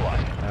issue.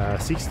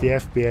 60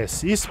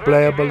 FPS is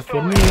playable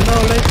for me. You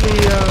know,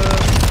 lately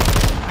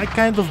I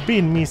kind of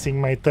been missing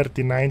my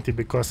 3090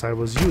 because I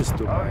was used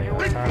to my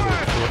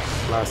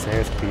 140 plus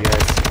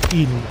FPS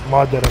in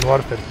Modern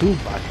Warfare 2,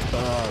 but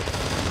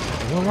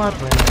know what,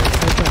 when I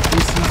set up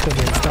this system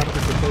and started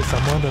to play some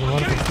Modern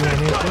Warfare 2 on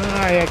it,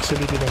 I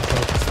actually didn't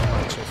notice so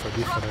much of a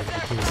difference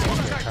between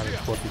 60 and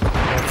 140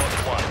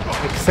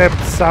 FPS. Except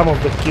some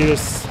of the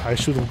kills, I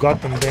should have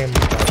gotten them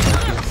because I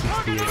think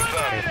 60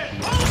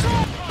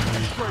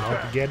 FPS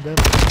not get them.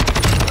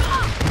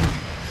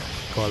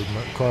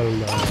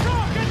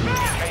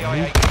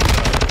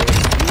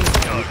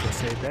 You can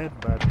say that,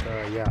 but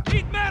yeah.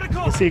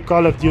 You see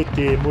Call of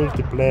Duty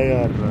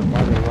multiplayer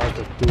Modern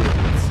Warfare 2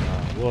 is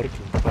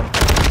working perfectly.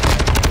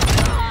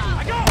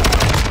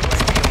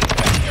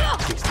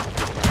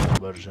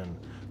 Version,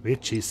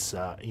 which is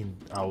in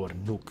our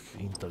NUC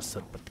Intel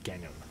Serpent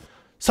Canyon.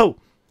 So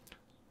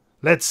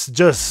let's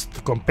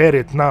just compare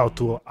it now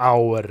to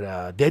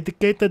our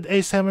dedicated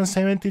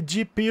A770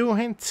 GPU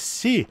and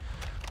see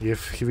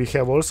if we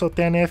have also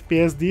 10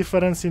 FPS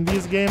difference in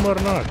this game or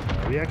not.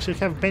 We actually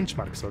have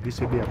benchmarks, so this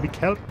will be a big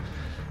help.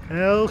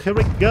 Well, here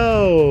we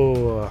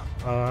go.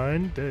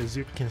 And as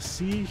you can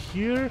see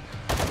here,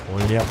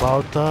 only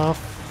about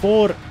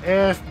 4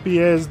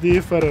 FPS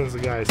difference,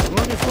 guys.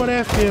 Only 4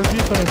 FPS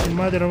difference in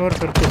Modern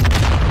Warfare 2.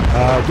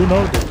 Do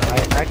know that I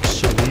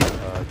actually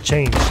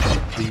changed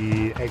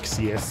the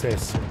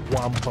XeSS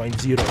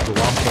 1.0 to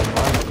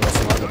 1.1 because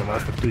Modern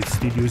Warfare 2 is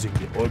still using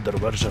the older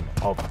version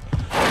of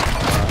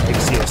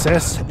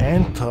XeSS,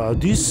 and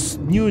these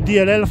new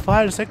DLL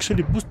files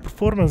actually boost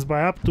performance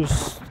by up to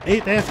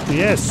 8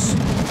 FPS,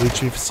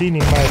 which we've seen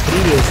in my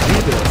previous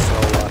videos. So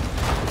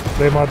if you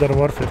play Modern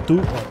Warfare 2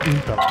 on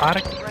Intel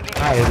Arc,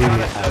 I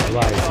really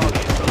advise you to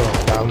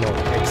download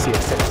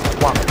XeSS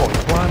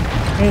 1.1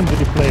 and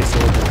replace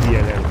all the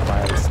DLL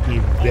files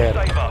in there,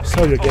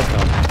 so you get a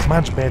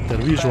much better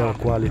visual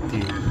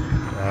quality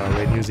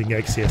when using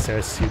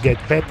XeSS. You get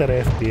better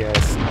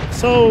FPS,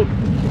 so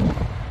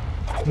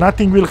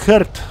nothing will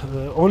hurt,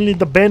 only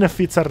the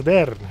benefits are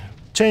there.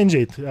 Change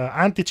it.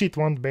 Anti-cheat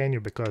won't ban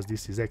you because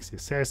this is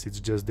XeSS, it's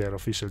just their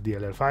official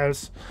DLL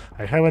files.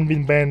 I haven't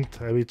been banned,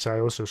 which I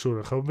also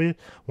sure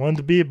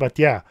won't be, but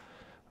yeah,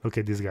 look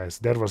at these guys.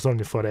 There was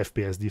only 4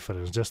 FPS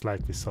difference, just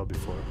like we saw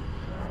before.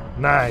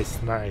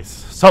 Nice, nice.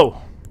 So,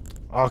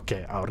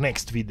 okay, our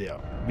next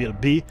video will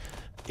be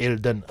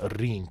Elden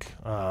Ring.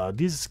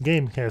 This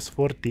game has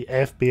 40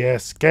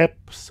 FPS cap,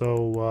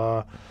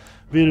 so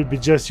we'll be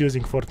just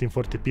using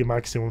 1440p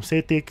maximum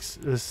settings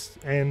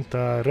and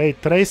ray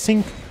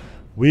tracing.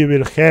 We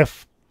will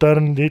have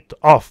turned it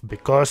off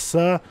because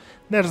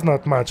there's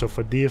not much of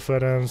a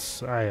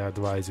difference. I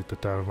advise you to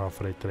turn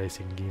off ray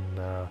tracing in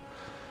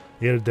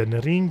Elden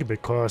Ring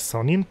because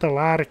on Intel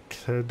Arc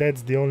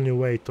that's the only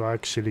way to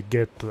actually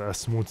get a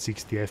smooth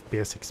 60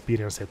 FPS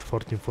experience at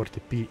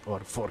 1440p or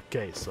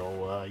 4K.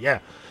 So yeah.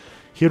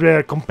 Here we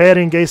are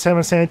comparing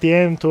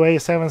A770M to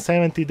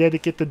A770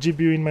 dedicated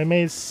GPU in my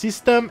main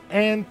system,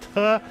 and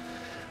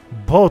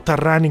both are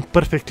running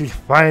perfectly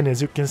fine.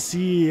 As you can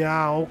see,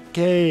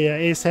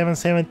 okay,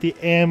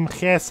 A770M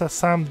has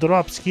some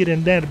drops here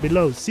and there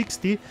below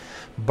 60,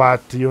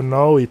 but you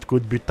know, it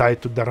could be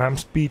tied to the RAM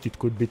speed, it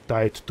could be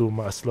tied to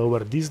a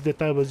slower disk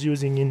that I was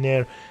using in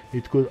there,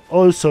 it could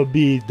also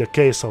be the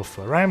case of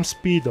RAM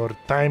speed or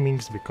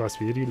timings, because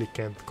we really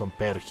can't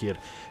compare here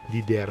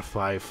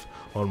DDR5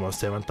 almost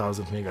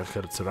 7000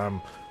 MHz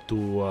RAM to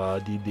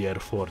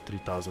DDR4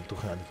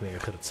 3200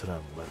 MHz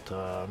RAM. But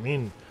I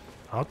mean,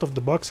 out of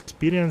the box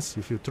experience,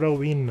 if you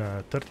throw in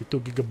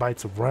 32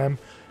 GB of RAM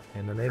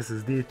and an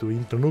SSD to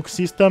Intel NUC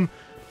system,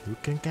 you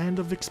can kind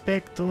of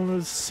expect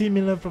a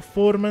similar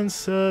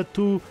performance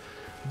to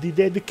the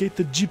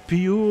dedicated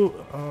GPU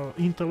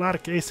Intel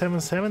Arc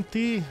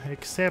A770,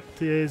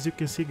 except as you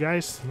can see,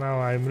 guys, now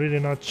I'm really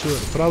not sure,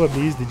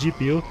 probably is the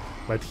GPU,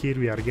 but here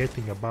we are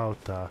getting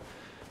about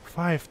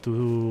 5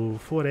 to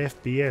 4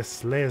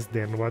 FPS less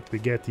than what we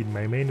get in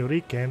my main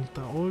rig, and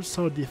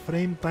also the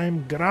frame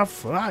time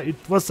graph, it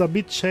was a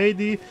bit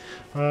shady,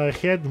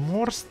 had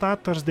more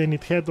stutters than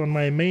it had on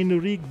my main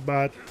rig,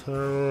 but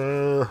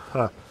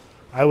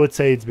I would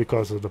say it's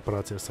because of the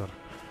processor.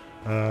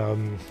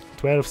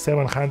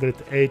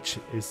 12700H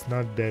is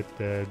not that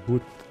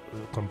good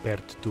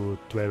compared to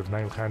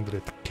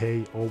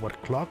 12900K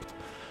overclocked,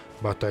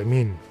 but I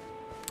mean,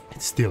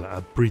 it's still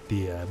a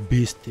pretty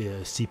beast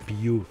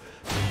CPU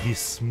in this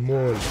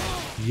small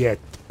yet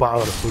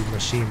powerful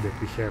machine that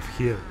we have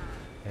here.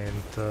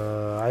 And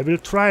I will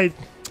try.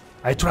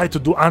 I try to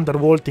do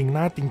undervolting,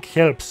 nothing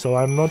helps, so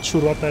I'm not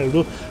sure what I'll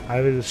do.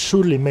 I will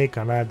surely make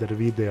another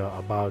video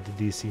about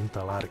this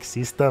Intel Arc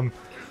system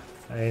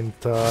and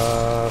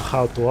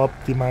how to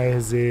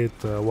optimize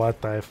it,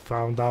 what I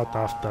found out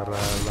after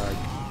like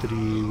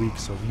 3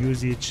 weeks of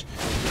usage,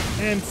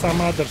 and some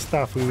other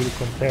stuff we will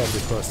compare,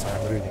 because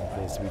I'm really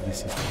impressed with this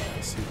system.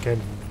 As you can,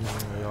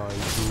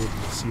 if you would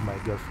see my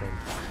girlfriend,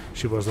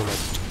 she was like,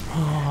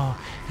 "Oh,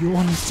 you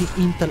only see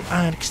Intel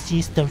Arc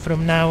system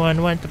from now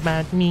on, what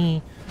about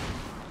me?"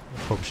 I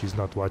hope she's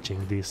not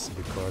watching this,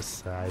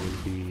 because I will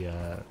be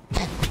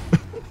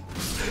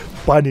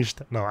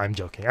punished. No, I'm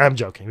joking. I'm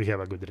joking. We have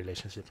a good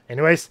relationship.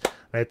 Anyways,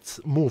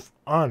 let's move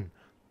on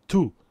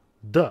to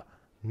the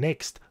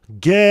next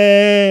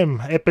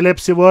game.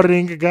 Epilepsy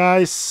warning,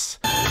 guys.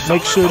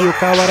 Make sure you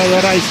cover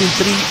your eyes in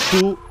 3,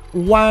 2,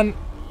 1.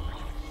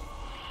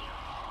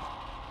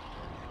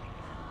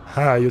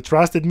 You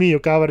trusted me, you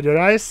covered your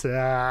eyes?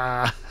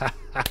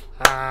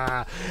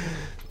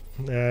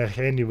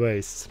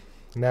 Anyways,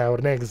 now our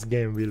next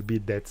game will be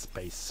Dead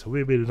Space.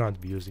 We will not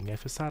be using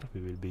FSR,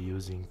 we will be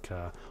using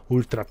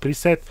Ultra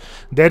preset.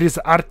 There is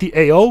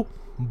RTAO,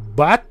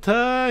 but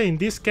in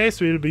this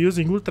case we will be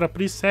using Ultra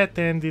preset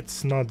and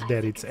it's not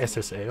there, it's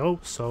SSAO.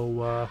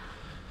 So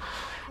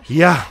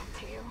yeah,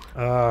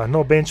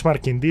 no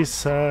benchmark in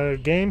this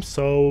game,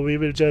 so we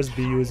will just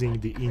be using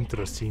the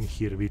intro scene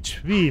here,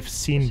 which we've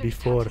seen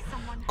before.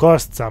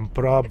 Caused some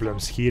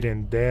problems here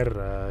and there.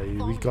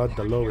 We got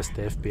the lowest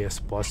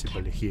FPS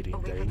possible here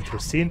in the intro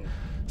scene,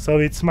 so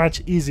it's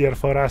much easier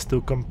for us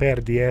to compare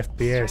the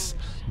FPS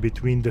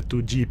between the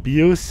two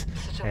GPUs.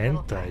 And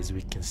as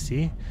we can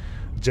see,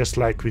 just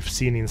like we've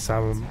seen in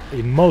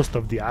most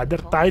of the other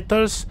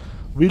titles,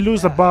 we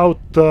lose about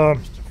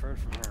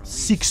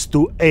 6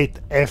 to 8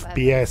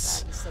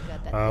 FPS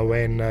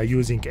when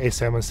using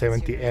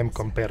A770M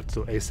compared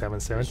to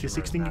A770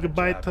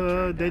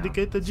 16GB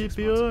dedicated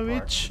GPU,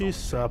 which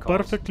is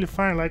perfectly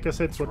fine. Like I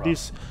said, for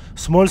this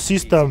small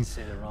system,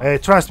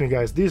 trust me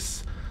guys,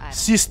 this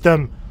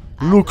system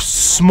looks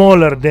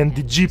smaller than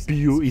the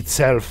GPU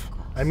itself.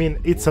 I mean,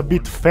 it's a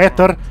bit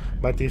fatter,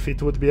 but if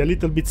it would be a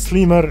little bit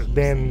slimmer,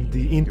 then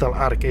the Intel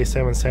Arc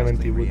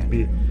A770 would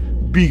be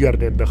bigger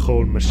than the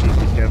whole machine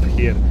we have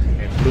here.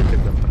 And look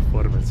at the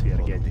performance we are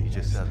getting.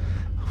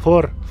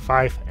 4-5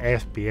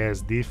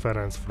 FPS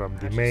difference from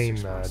the main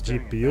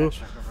GPU,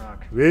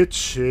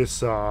 which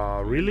is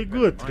really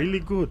good, really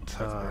good.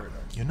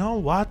 You know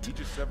what?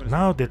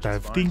 Now that I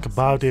think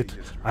about it,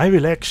 I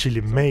will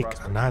actually make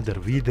another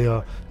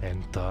video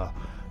and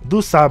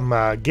do some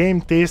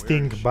game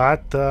testing,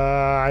 but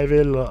I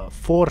will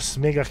force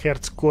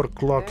megahertz core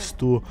clocks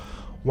to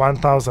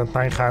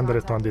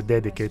 1900 on the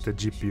dedicated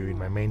GPU in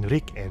my main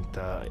rig and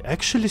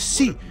actually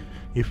see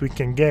if we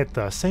can get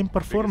same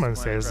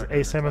performance as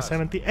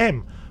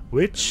A770M,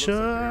 which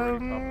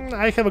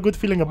I have a good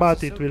feeling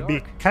about. It will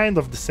be kind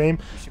of the same.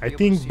 I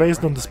think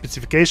based on the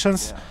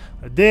specifications,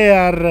 they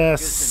are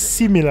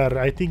similar.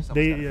 I think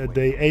the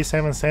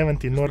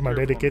A770 normal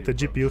dedicated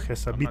GPU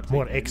has a bit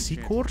more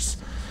XE cores.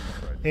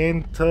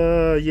 And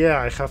yeah,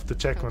 I have to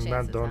check on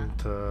that. Don't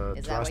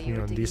trust me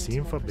on this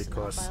info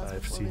because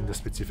I've seen the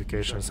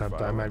specifications some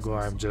time ago.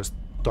 I'm just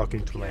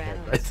talking to my head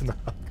right now.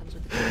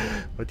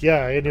 But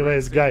yeah,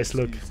 anyways guys,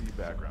 look,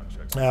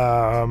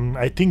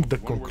 I think the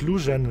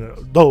conclusion,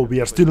 though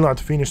we are still not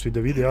finished with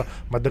the video,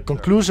 but the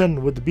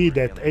conclusion would be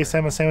that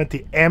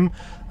A770M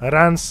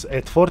runs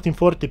at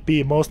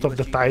 1440p most of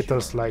the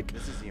titles, like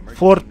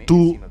 4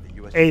 to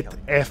 8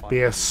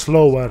 FPS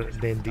slower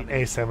than the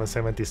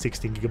A770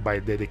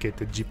 16GB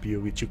dedicated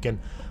GPU, which you can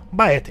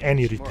buy at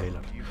any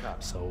retailer.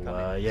 So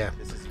yeah,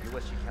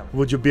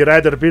 would you be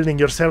rather building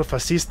yourself a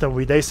system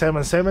with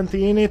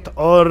A770 in it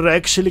or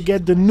actually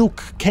get the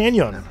NUC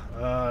Canyon?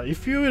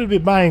 If you will be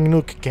buying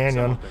NUC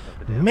Canyon,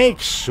 make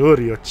sure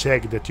you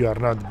check that you are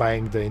not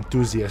buying the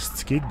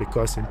Enthusiast's kit,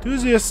 because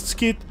Enthusiast's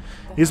kit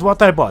is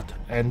what I bought,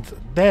 and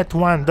that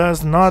one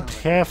does not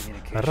have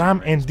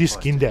RAM and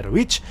disk in there,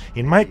 which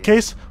in my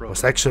case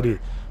was actually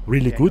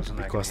really good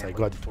because I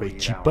got it way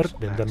cheaper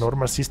than the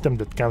normal system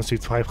that comes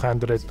with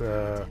 500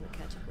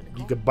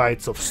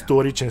 gigabytes of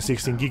storage and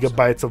 16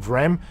 gigabytes of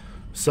RAM.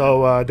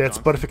 So that's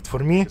perfect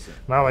for me.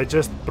 Now I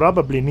just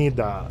probably need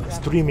a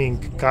streaming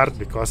card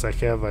because I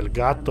have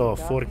Elgato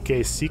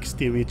 4K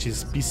 60, which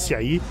is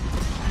PCIe.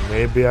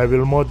 Maybe I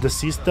will mod the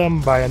system,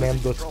 buy an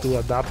M.2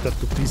 adapter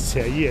to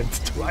PCIe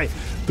and try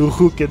to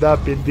hook it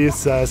up in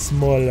this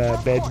small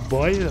bad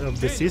boy of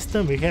the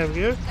system we have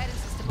here.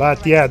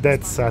 But yeah,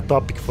 that's a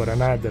topic for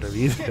another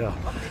video.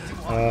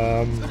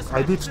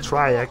 I did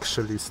try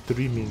actually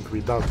streaming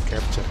without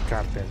capture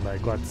card and I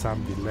got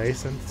some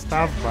delays and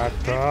stuff,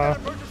 but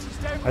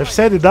I've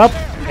set it up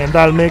and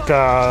I'll make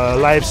a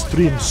live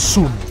stream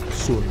soon,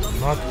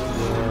 not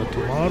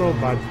tomorrow,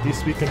 but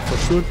this weekend for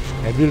sure,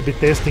 and we'll be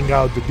testing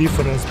out the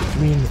difference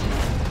between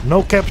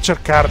no capture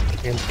card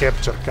and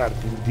capture card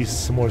in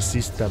this small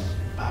system.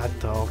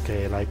 But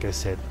okay, like I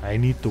said, I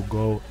need to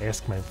go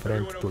ask my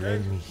friend to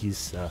lend me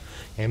his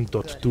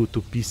M.2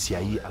 to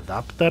PCIe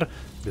adapter.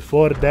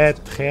 Before that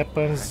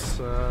happens,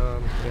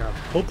 yeah,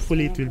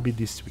 hopefully it will be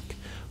this week.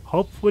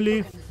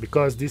 Hopefully,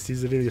 because this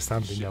is really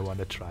something I want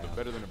to try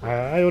out.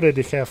 I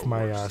already have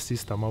my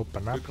system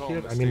open up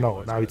here. I mean,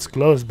 no, now it's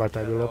closed, but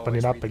I will open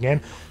it up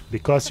again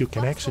because you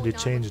can actually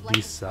change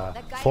this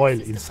foil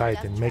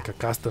inside and make a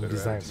custom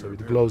design so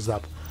it glows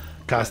up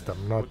custom,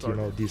 not, you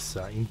know, this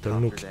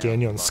Intel NUC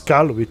Canyon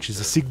skull, which is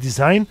a sick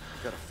design,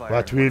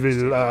 but we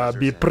will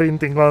be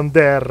printing on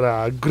their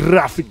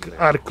graphic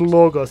arc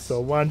logo.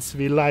 So once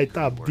we light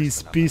up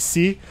this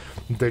PC,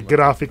 the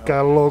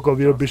graphical logo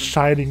will be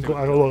shining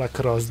all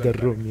across the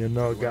room, you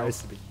know,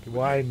 guys.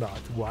 Why not?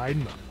 Why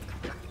not?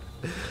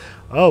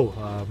 Oh,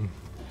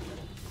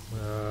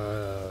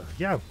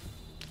 yeah,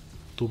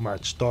 too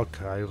much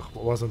talk. I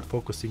wasn't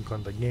focusing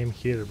on the game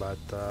here, but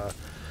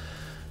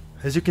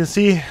as you can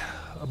see,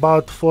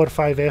 about 4 or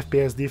 5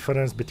 FPS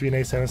difference between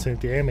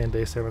A770M and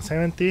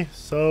A770.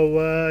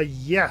 So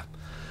yeah,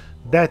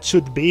 that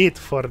should be it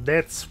for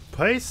that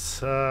space.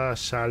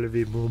 Shall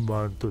we move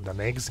on to the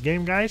next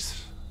game,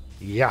 guys?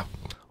 Yeah,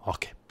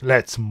 okay,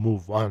 let's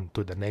move on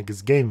to the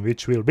next game,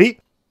 which will be...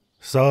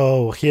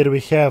 So here we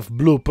have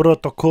Blue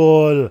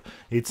Protocol.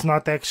 It's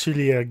not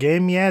actually a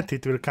game yet,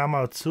 it will come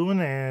out soon,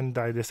 and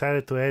I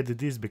decided to add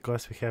this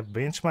because we have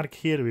benchmark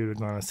here. We were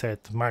gonna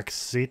set max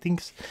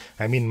settings.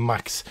 I mean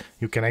max,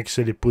 you can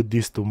actually put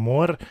this to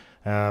more,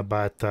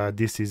 but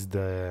this is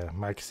the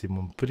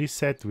maximum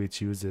preset,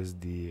 which uses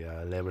the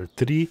level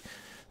 3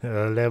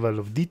 level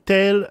of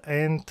detail.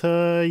 And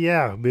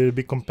yeah, we'll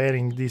be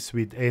comparing this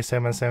with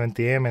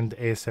A770M and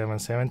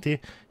A770.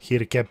 Here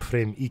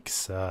Capframe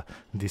X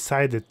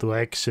decided to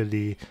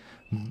actually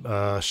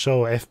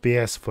show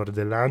FPS for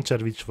the launcher,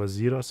 which was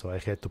 0, so I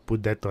had to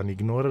put that on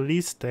ignore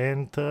list.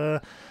 And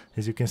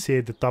as you can see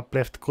at the top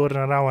left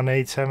corner now on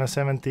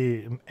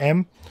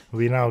A770M,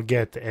 we now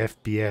get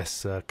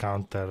FPS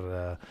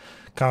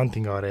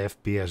counting our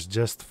FPS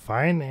just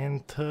fine.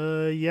 And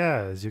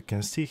yeah, as you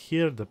can see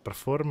here, the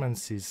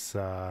performance is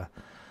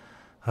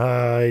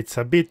it's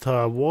a bit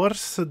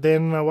worse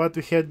than what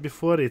we had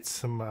before.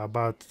 It's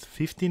about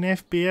 15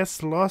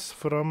 FPS loss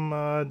from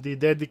the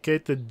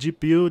dedicated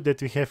GPU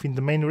that we have in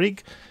the main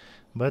rig.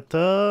 But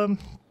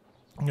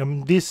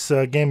this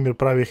game will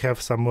probably have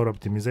some more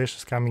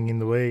optimizations coming in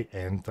the way,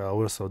 and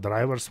also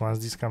drivers once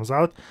this comes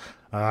out.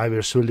 I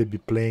will surely be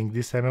playing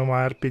this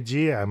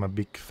MMORPG. I'm a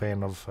big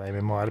fan of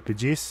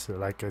MMORPGs.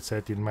 Like I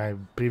said in my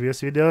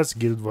previous videos,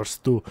 Guild Wars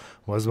 2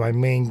 was my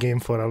main game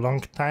for a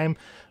long time.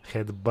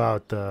 Had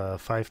about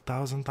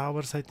 5,000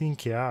 hours, I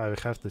think. Yeah, I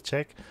will have to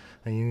check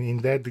in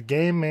that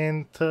game.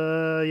 And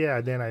yeah,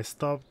 then I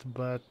stopped.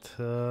 But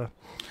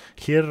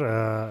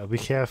here we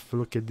have,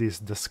 look at this,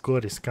 the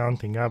score is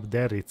counting up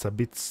there. It's a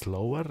bit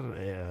slower,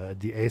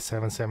 the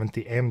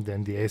A770M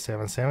than the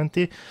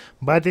A770,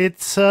 but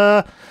it's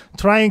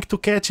trying to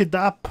catch it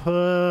up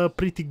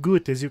pretty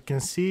good, as you can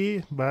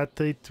see,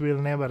 but it will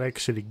never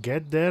actually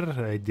get there.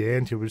 At the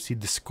end you will see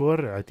the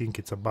score. I think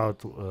it's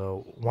about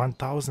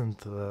 1,000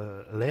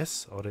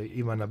 less, or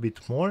even a bit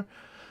more,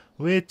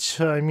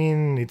 which, I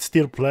mean, it's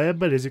still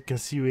playable. As you can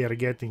see, we are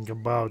getting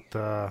about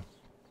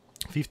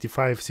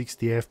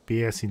 55-60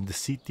 FPS in the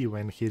city,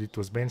 when here it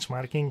was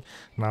benchmarking.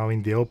 Now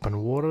in the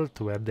open world,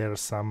 where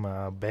there's some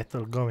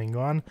battle going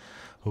on,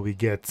 we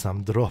get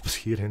some drops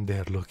here and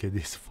there. Look at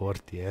this,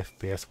 40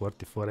 FPS,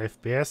 44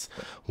 FPS,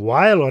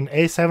 while on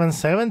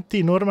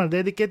A770 normal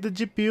dedicated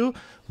GPU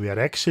we are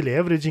actually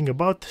averaging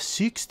about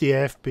 60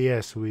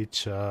 FPS,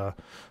 which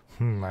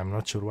I'm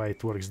not sure why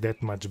it works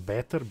that much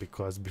better,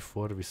 because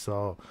before we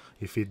saw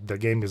if the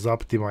game is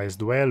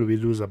optimized well, we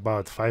lose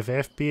about 5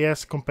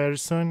 FPS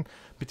comparison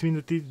between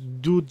the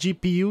two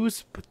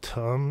GPUs. But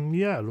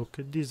yeah, look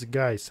at these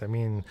guys. I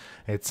mean,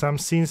 at some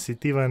scenes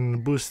it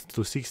even boosts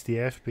to 60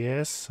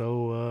 FPS.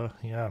 So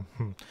yeah,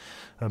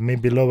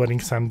 maybe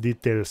lowering some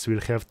details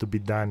will have to be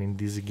done in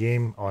this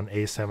game on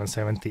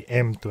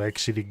A770M to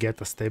actually get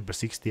a stable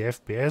 60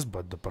 FPS.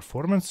 But the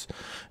performance,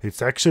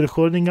 it's actually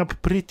holding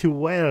up pretty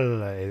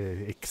well,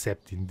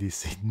 except in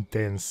this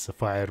intense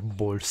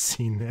fireball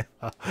scene.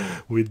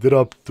 We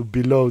dropped to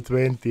below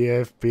 20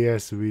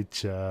 FPS,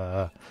 which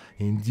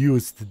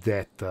induced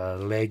that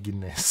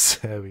lagginess,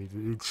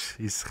 which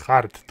is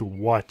hard to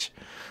watch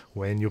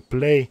when you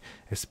play,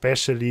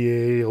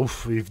 especially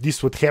if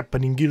this would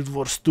happen in Guild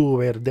Wars 2,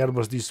 where there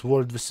was this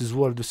world versus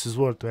world versus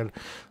world, where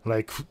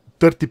like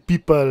 30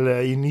 people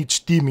in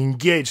each team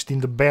engaged in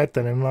the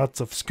battle and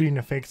lots of screen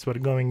effects were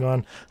going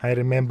on. I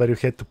remember you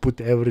had to put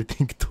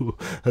everything to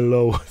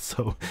low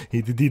so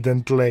it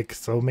didn't lag.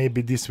 So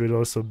maybe this will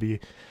also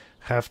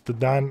have to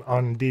done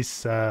on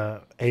this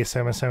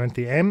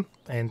A770M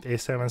and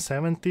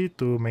A770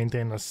 to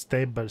maintain a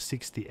stable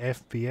 60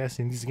 FPS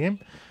in this game.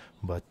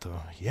 But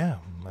yeah,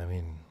 I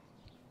mean,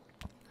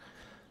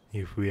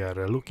 if we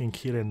are looking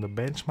here in the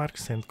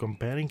benchmarks and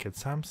comparing at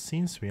some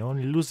scenes, we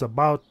only lose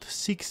about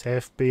 6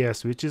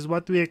 FPS, which is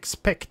what we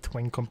expect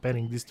when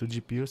comparing these two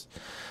GPUs.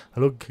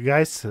 Look,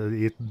 guys,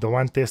 the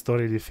one test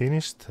already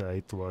finished.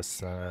 It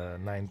was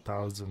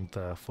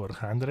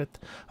 9,400.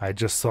 I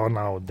just saw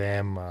now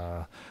them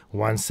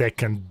 1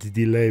 second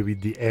delay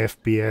with the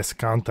FPS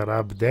counter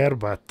up there,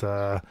 but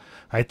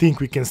I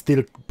think we can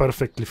still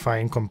perfectly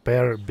fine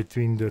compare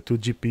between the two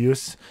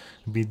GPUs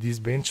with this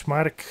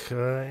benchmark.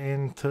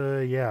 And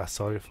yeah,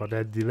 sorry for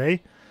that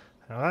delay.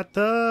 But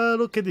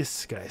look at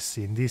this, guys,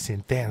 in this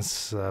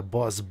intense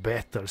boss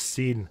battle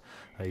scene,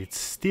 it's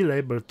still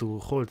able to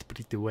hold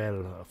pretty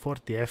well.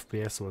 40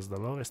 FPS was the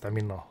lowest. I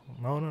mean, no,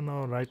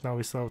 right now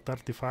we saw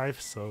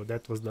 35, so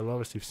that was the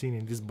lowest we've seen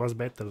in this boss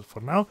battle for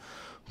now.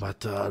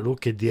 But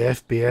look at the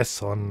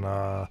FPS on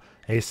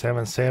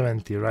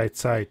A770 right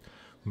side.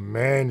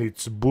 Man,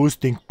 it's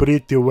boosting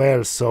pretty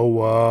well.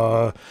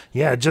 So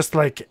yeah, just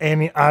like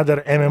any other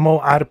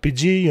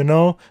MMORPG, you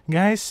know,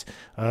 guys,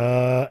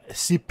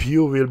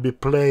 CPU will be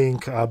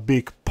playing a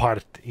big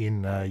part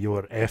in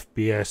your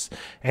FPS,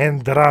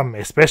 and RAM,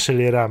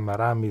 especially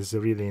RAM is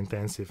really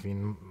intensive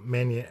in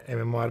many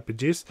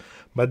MMORPGs,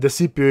 but the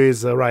CPU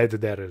is right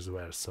there as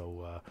well.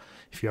 So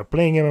if you are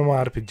playing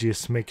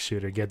MMORPGs, make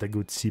sure you get a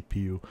good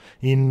CPU.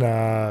 In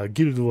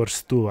Guild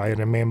Wars 2, I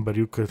remember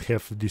you could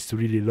have this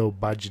really low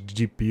budget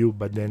GPU,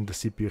 but then the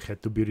CPU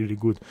had to be really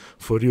good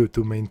for you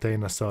to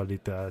maintain a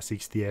solid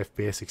 60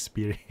 FPS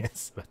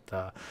experience.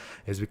 But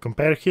as we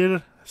compare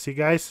here, see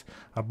guys,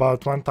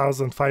 about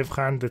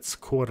 1500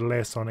 score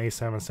less on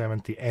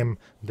A770M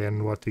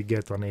than what we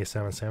get on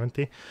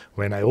A770.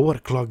 When I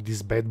overclocked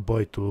this bad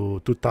boy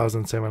to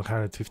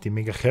 2750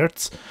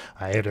 megahertz,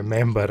 I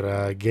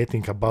remember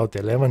getting about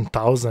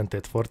 11,000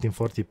 at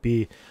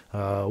 1440p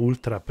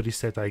ultra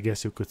preset, I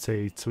guess you could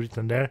say it's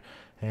written there.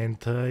 And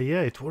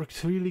yeah, it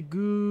works really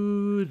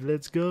good.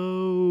 Let's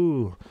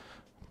go.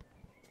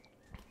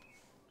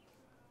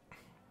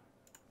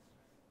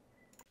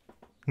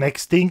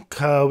 Next thing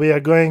we are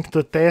going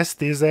to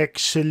test is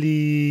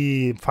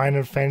actually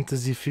Final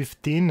Fantasy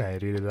 15. I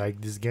really like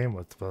this game.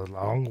 It was a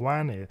long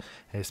one,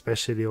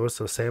 especially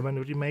also 7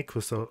 remake.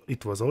 So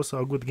it was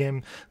also a good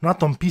game.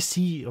 Not on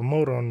PC,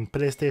 more on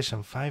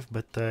PlayStation 5.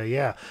 But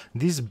yeah,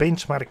 this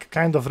benchmark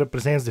kind of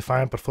represents the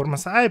final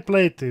performance. I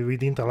played with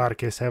Intel Arc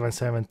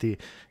A770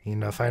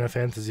 in Final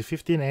Fantasy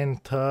 15, and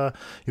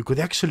you could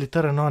actually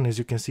turn on, as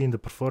you can see in the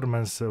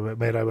performance,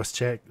 where I was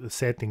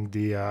setting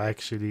the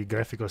actually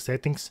graphical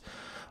settings.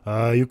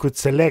 You could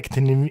select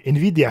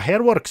NVIDIA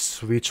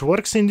Hairworks, which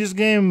works in this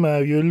game.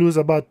 You lose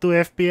about 2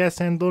 FPS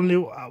and only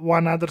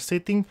one other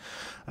setting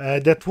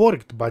that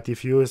worked. But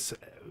if you use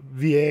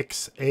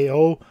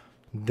VXAO,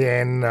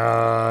 then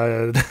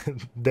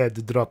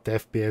that dropped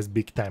FPS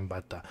big time.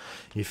 But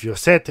if you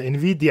set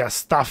NVIDIA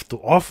stuff to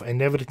off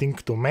and everything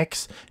to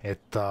max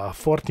at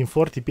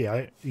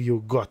 1440p,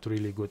 you got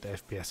really good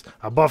FPS.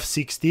 Above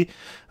 60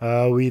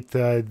 with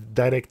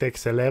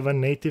DirectX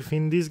 11 native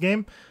in this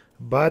game.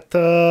 But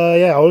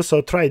yeah,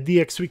 also tried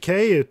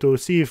DXVK to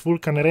see if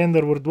Vulkan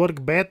render would work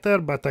better,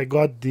 but I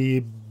got the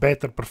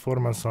better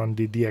performance on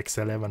the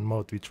DX11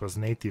 mode, which was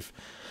native,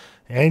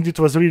 and it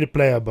was really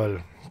playable.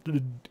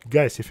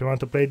 Guys, if you want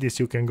to play this,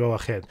 you can go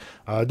ahead.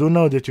 Do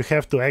know that you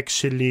have to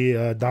actually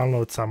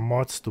download some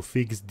mods to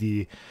fix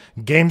the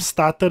game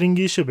stuttering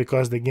issue,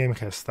 because the game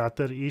has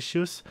stutter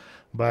issues.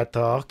 But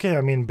okay,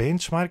 I mean,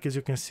 benchmark, as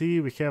you can see,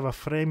 we have a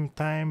frame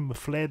time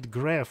flat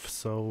graph.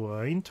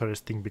 So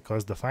interesting,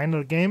 because the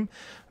final game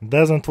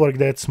doesn't work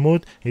that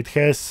smooth. It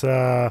has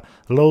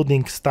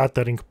loading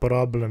stuttering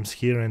problems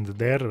here and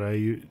there.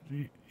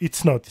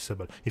 It's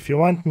noticeable. If you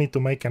want me to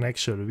make an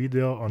actual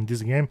video on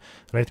this game,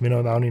 let me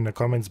know down in the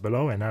comments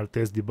below, and I'll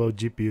test the both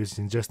GPUs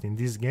in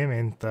this game,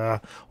 and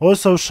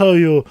also show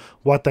you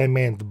what I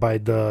meant by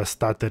the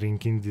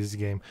stuttering in this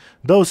game.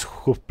 Those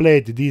who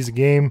played this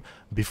game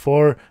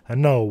before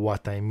know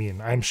what I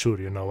mean. I'm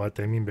sure you know what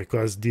I mean,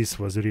 because this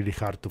was really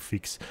hard to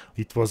fix.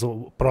 It was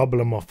a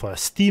problem of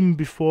Steam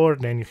before,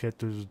 then you had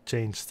to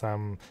change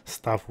some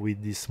stuff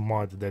with this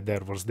mod that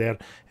there was there,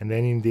 and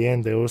then in the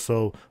end they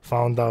also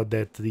found out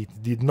that it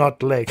did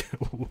not lag.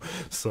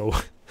 So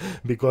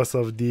because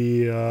of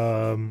the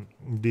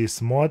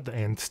this mod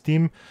and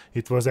Steam,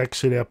 it was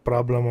actually a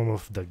problem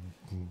of the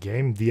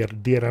game, the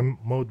DRM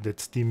mode that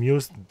Steam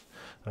used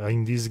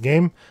in this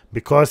game,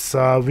 because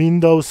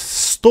Windows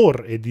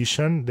Store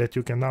edition that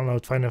you can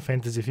download Final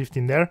Fantasy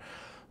 15 there,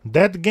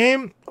 that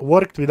game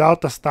worked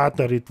without a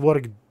stutter. It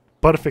worked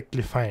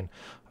perfectly fine.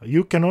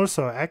 You can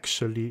also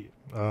actually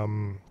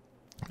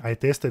I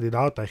tested it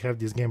out. I have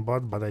this game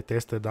bought, but I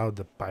tested out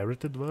the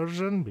pirated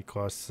version,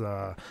 because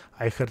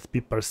I heard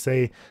people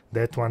say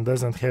that one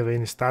doesn't have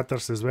any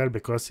stutters as well,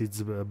 because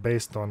it's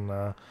based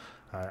on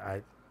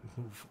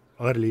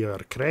earlier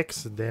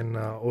cracks. Then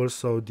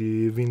also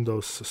the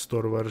Windows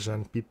Store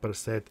version, people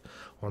said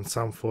on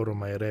some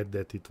forum I read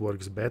that it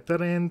works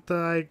better, and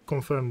I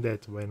confirmed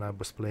that when I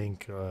was playing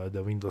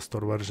the Windows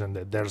Store version,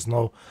 that there's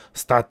no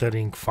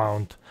stuttering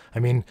found. I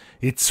mean,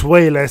 it's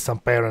way less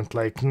apparent,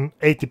 like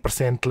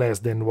 80% less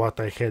than what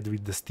I had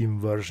with the Steam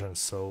version.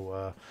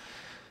 So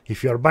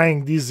if you're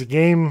buying this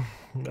game,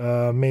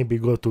 maybe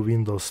go to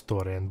Windows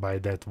Store and buy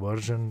that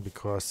version,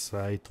 because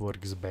it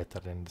works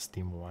better than the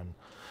Steam one.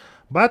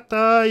 But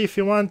if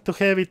you want to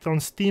have it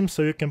on Steam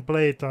so you can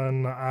play it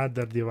on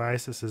other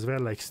devices as well,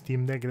 like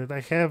Steam Deck that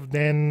I have,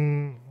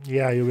 then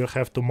yeah, you will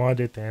have to mod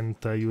it and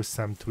use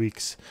some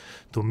tweaks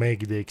to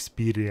make the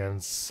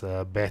experience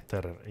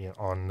better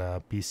on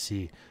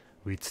PC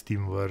with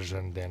Steam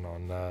version than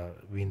on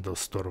Windows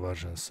Store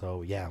version.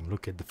 So yeah,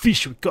 look at the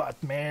fish we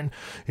caught, man.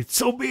 It's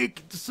so big.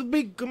 It's so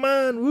big. Come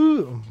on.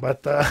 Woo. But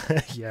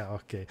yeah,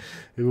 okay.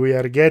 We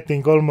are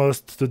getting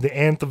almost to the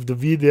end of the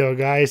video,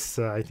 guys.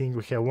 I think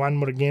we have one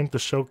more game to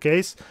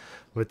showcase.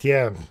 But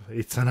yeah,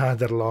 it's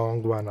another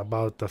long one,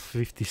 about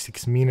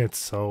 56 minutes,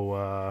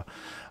 so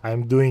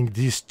I'm doing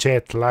this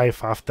chat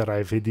live after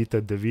I've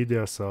edited the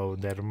video, so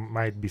there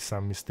might be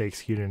some mistakes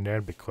here and there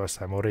because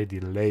I'm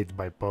already late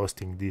by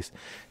posting this.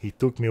 It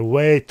took me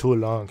way too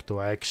long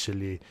to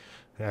actually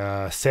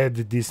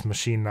set this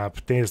machine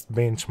up, test,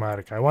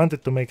 benchmark. I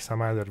wanted to make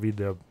some other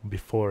video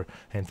before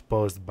and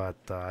post, but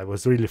I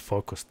was really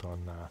focused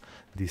on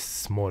this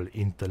small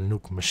Intel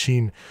NUC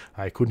machine.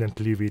 I couldn't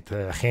leave it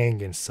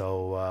hanging,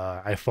 so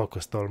I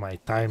focused all my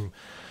time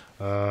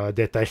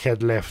that I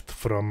had left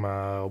from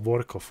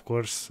work, of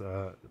course,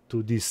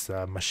 to this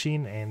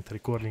machine and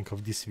recording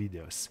of these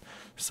videos.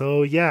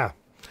 So yeah,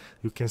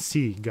 you can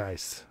see,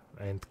 guys,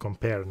 and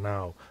compare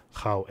now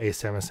how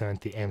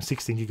A770M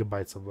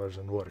 16GB of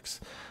version works,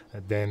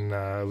 then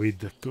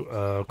with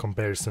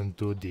comparison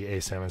to the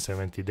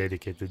A770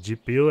 dedicated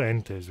GPU.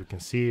 And as you can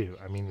see,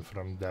 I mean,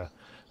 from the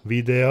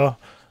video,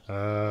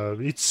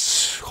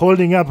 it's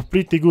holding up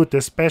pretty good,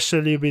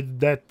 especially with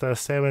that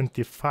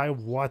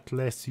 75 watt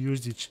less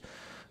usage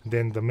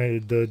than the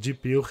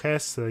GPU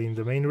has in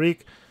the main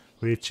rig,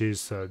 which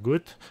is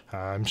good.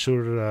 I'm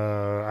sure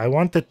I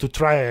wanted to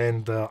try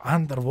and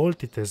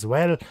undervolt it as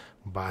well,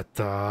 but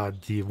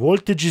the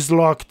voltage is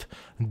locked.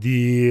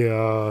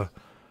 The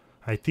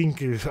I think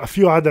a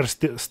few other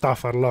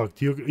stuff are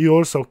locked. You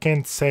also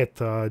can't set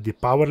the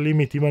power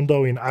limit, even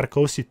though in Arc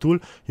OC tool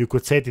you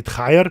could set it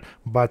higher,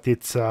 but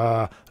it's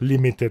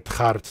limited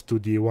hard to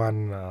the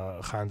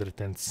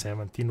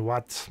 117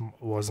 watts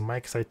was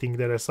max, I think,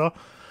 that I saw.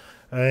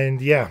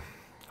 And yeah,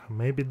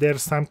 maybe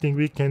there's something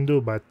we can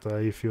do, but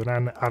if you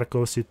run Arc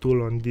OC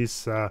tool on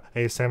this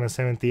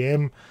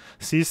A770M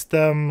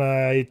system,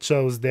 it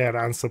shows there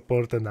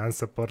unsupported,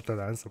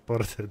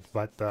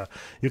 but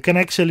you can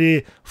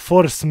actually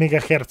force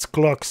megahertz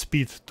clock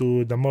speed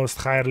to the most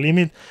higher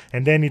limit,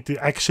 and then it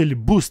actually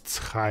boosts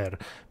higher,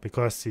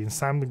 because in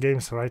some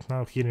games right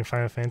now here in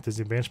Final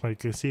Fantasy Benchmark, you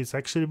can see it's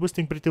actually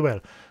boosting pretty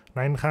well.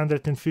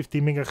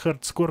 950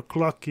 megahertz core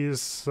clock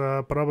is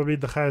probably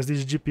the highest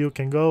this GPU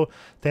can go.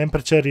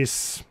 Temperature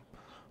is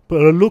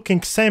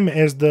looking same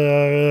as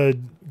the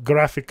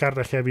graphic card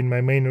I have in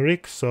my main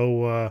rig,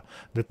 so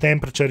the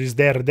temperature is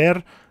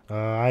there.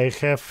 I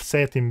have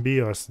set in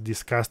BIOS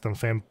this custom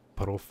fan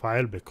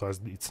profile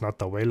because it's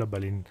not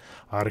available in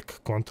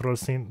Arc control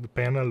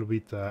panel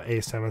with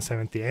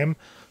A770M,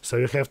 so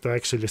you have to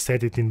actually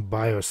set it in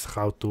BIOS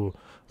how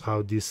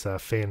this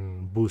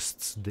fan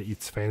boosts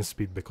its fan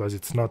speed, because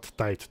it's not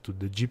tied to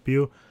the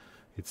GPU,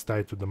 it's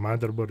tied to the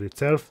motherboard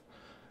itself.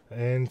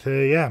 And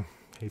yeah,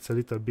 it's a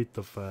little bit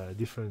of a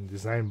different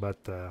design, but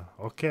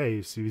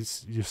okay, so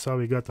you saw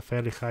we got a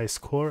fairly high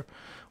score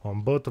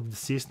on both of the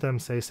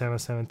systems.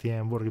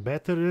 A770M worked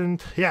better,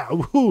 and yeah,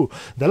 woohoo!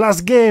 The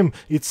last game,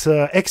 it's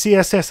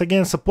XeSS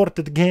again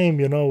supported game.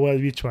 You know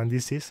which one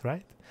this is,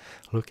 right?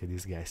 Look at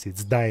this, guys,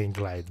 it's Dying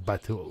Light,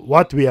 but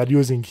what we are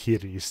using here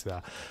is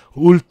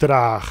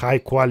ultra high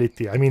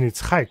quality, I mean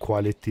it's high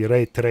quality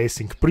ray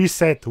tracing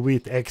preset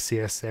with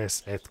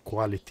XeSS at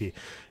quality.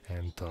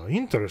 And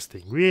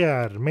interesting, we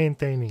are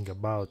maintaining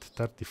about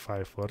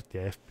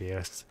 35-40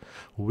 FPS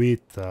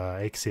with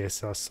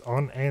XeSS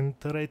on and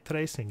ray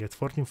tracing at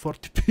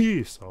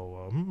 1440p,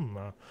 so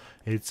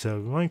it's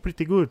going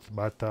pretty good.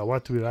 But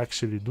what we'll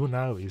actually do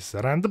now is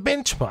run the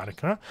benchmark,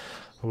 huh?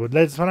 Well,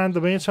 let's run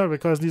the benchmark,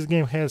 because this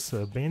game has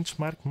a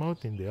benchmark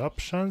mode in the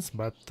options.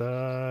 But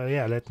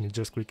yeah, let me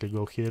just quickly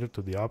go here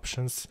to the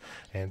options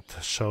and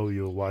show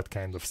you what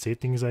kind of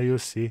settings I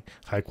use. See,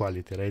 high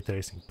quality ray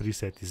tracing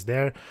preset is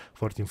there,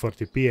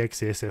 1440p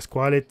XeSS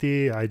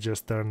quality. I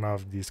just turn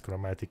off this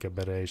chromatic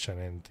aberration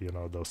and, you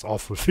know, those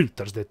awful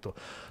filters that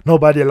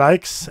nobody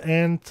likes.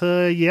 And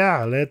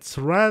yeah, let's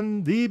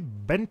run the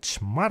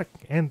benchmark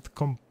and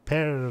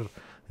compare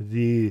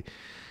the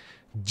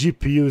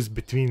GPUs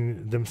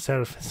between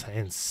themselves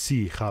and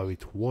see how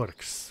it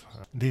works.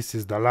 This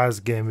is the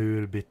last game we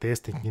will be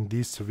testing in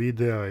this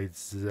video.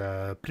 It's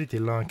pretty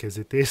long as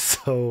it is,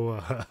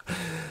 so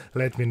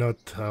let me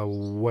not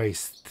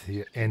waste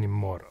any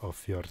more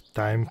of your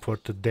time for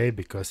today,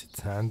 because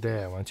it's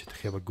Sunday. I want you to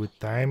have a good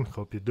time,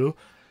 hope you do.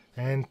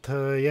 And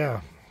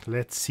yeah,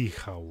 let's see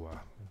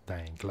how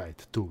Dying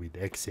Light 2 with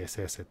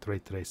XeSS at ray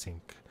tracing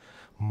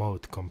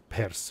mode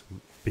compares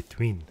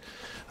between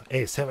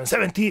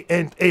A770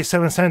 and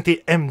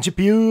A770M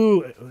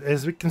GPU.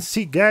 As we can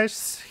see,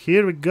 guys,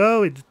 here we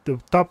go at the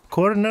top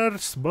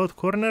corners, both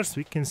corners,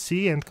 we can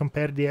see and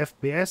compare the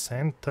FPS,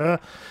 and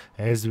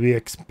as we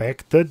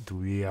expected,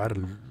 we are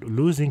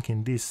losing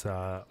in this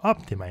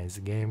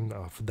optimized game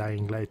of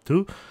Dying Light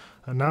 2.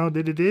 Now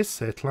that it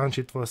is, at launch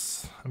it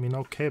was, I mean,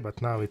 okay, but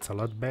now it's a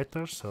lot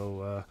better,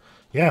 so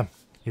yeah,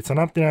 it's an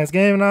optimized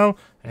game now,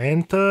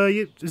 and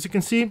as you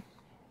can see,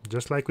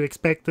 just like we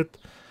expected,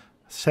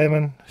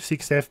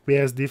 6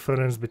 FPS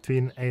difference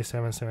between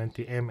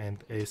A770M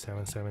and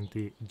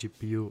A770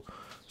 GPU.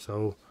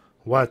 So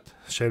what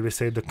shall we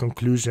say the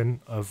conclusion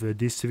of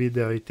this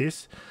video it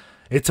is?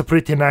 It's a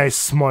pretty nice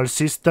small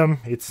system.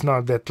 It's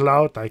not that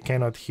loud. I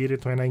cannot hear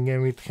it when I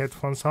game with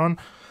headphones on.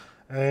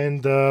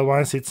 And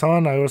once it's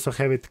on, I also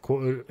have it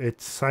at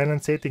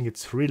silent setting.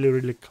 It's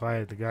really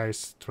quiet,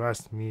 guys.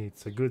 Trust me,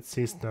 it's a good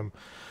system.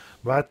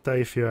 But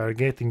if you are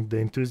getting the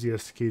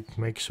enthusiast kit,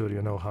 make sure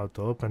you know how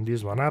to open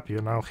this one up.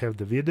 You now have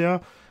the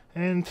video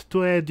and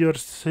to add your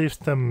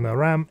system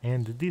RAM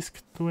and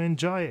disk to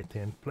enjoy it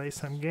and play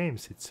some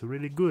games. It's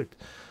really good.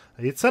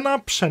 It's an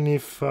option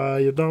if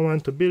you don't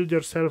want to build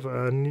yourself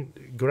a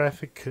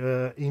graphic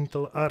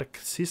Intel Arc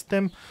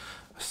system.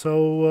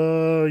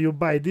 So you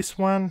buy this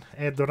one,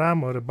 add the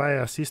RAM, or buy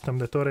a system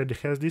that already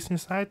has this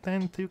inside,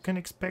 and you can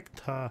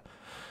expect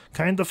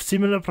kind of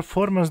similar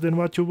performance than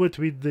what you would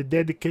with the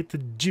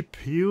dedicated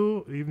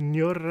GPU in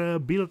your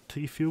build,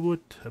 if you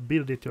would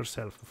build it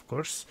yourself, of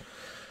course.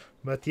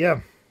 But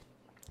yeah,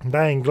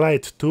 Dying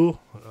Light 2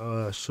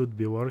 should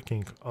be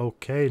working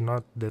okay.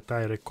 Not that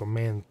I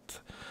recommend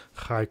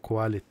high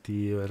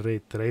quality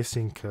ray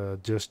tracing.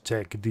 Just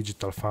check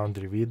Digital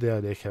Foundry video,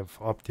 they have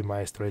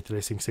optimized ray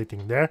tracing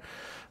setting there.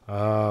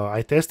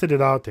 I tested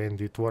it out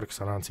and it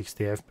works around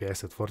 60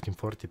 FPS at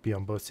 1440p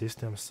on both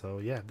systems. So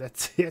yeah,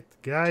 that's it,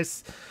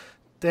 guys.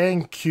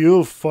 Thank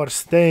you for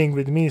staying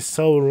with me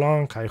so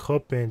long. I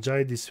hope you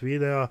enjoyed this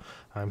video.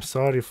 I'm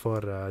sorry for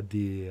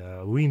the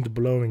wind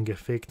blowing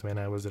effect when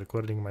I was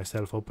recording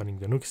myself opening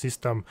the NUC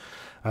system.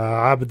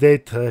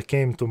 Update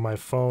came to my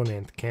phone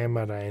and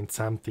camera and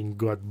something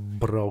got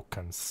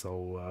broken.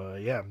 So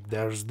yeah,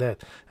 there's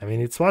that. I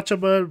mean, it's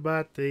watchable,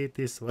 but it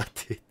is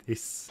what it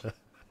is.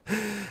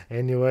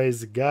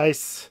 Anyways,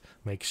 guys,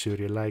 make sure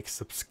you like,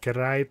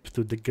 subscribe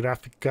to the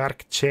Graphic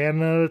Arc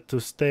channel to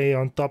stay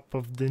on top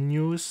of the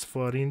news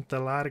for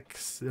Intel Arc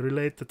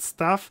related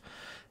stuff.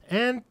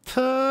 And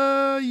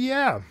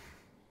yeah,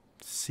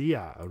 see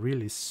ya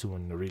really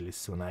soon.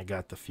 I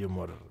got a few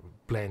more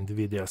planned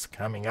videos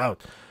coming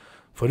out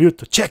for you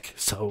to check.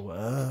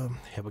 So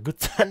have a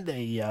good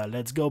Sunday.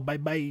 Let's go. Bye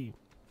bye.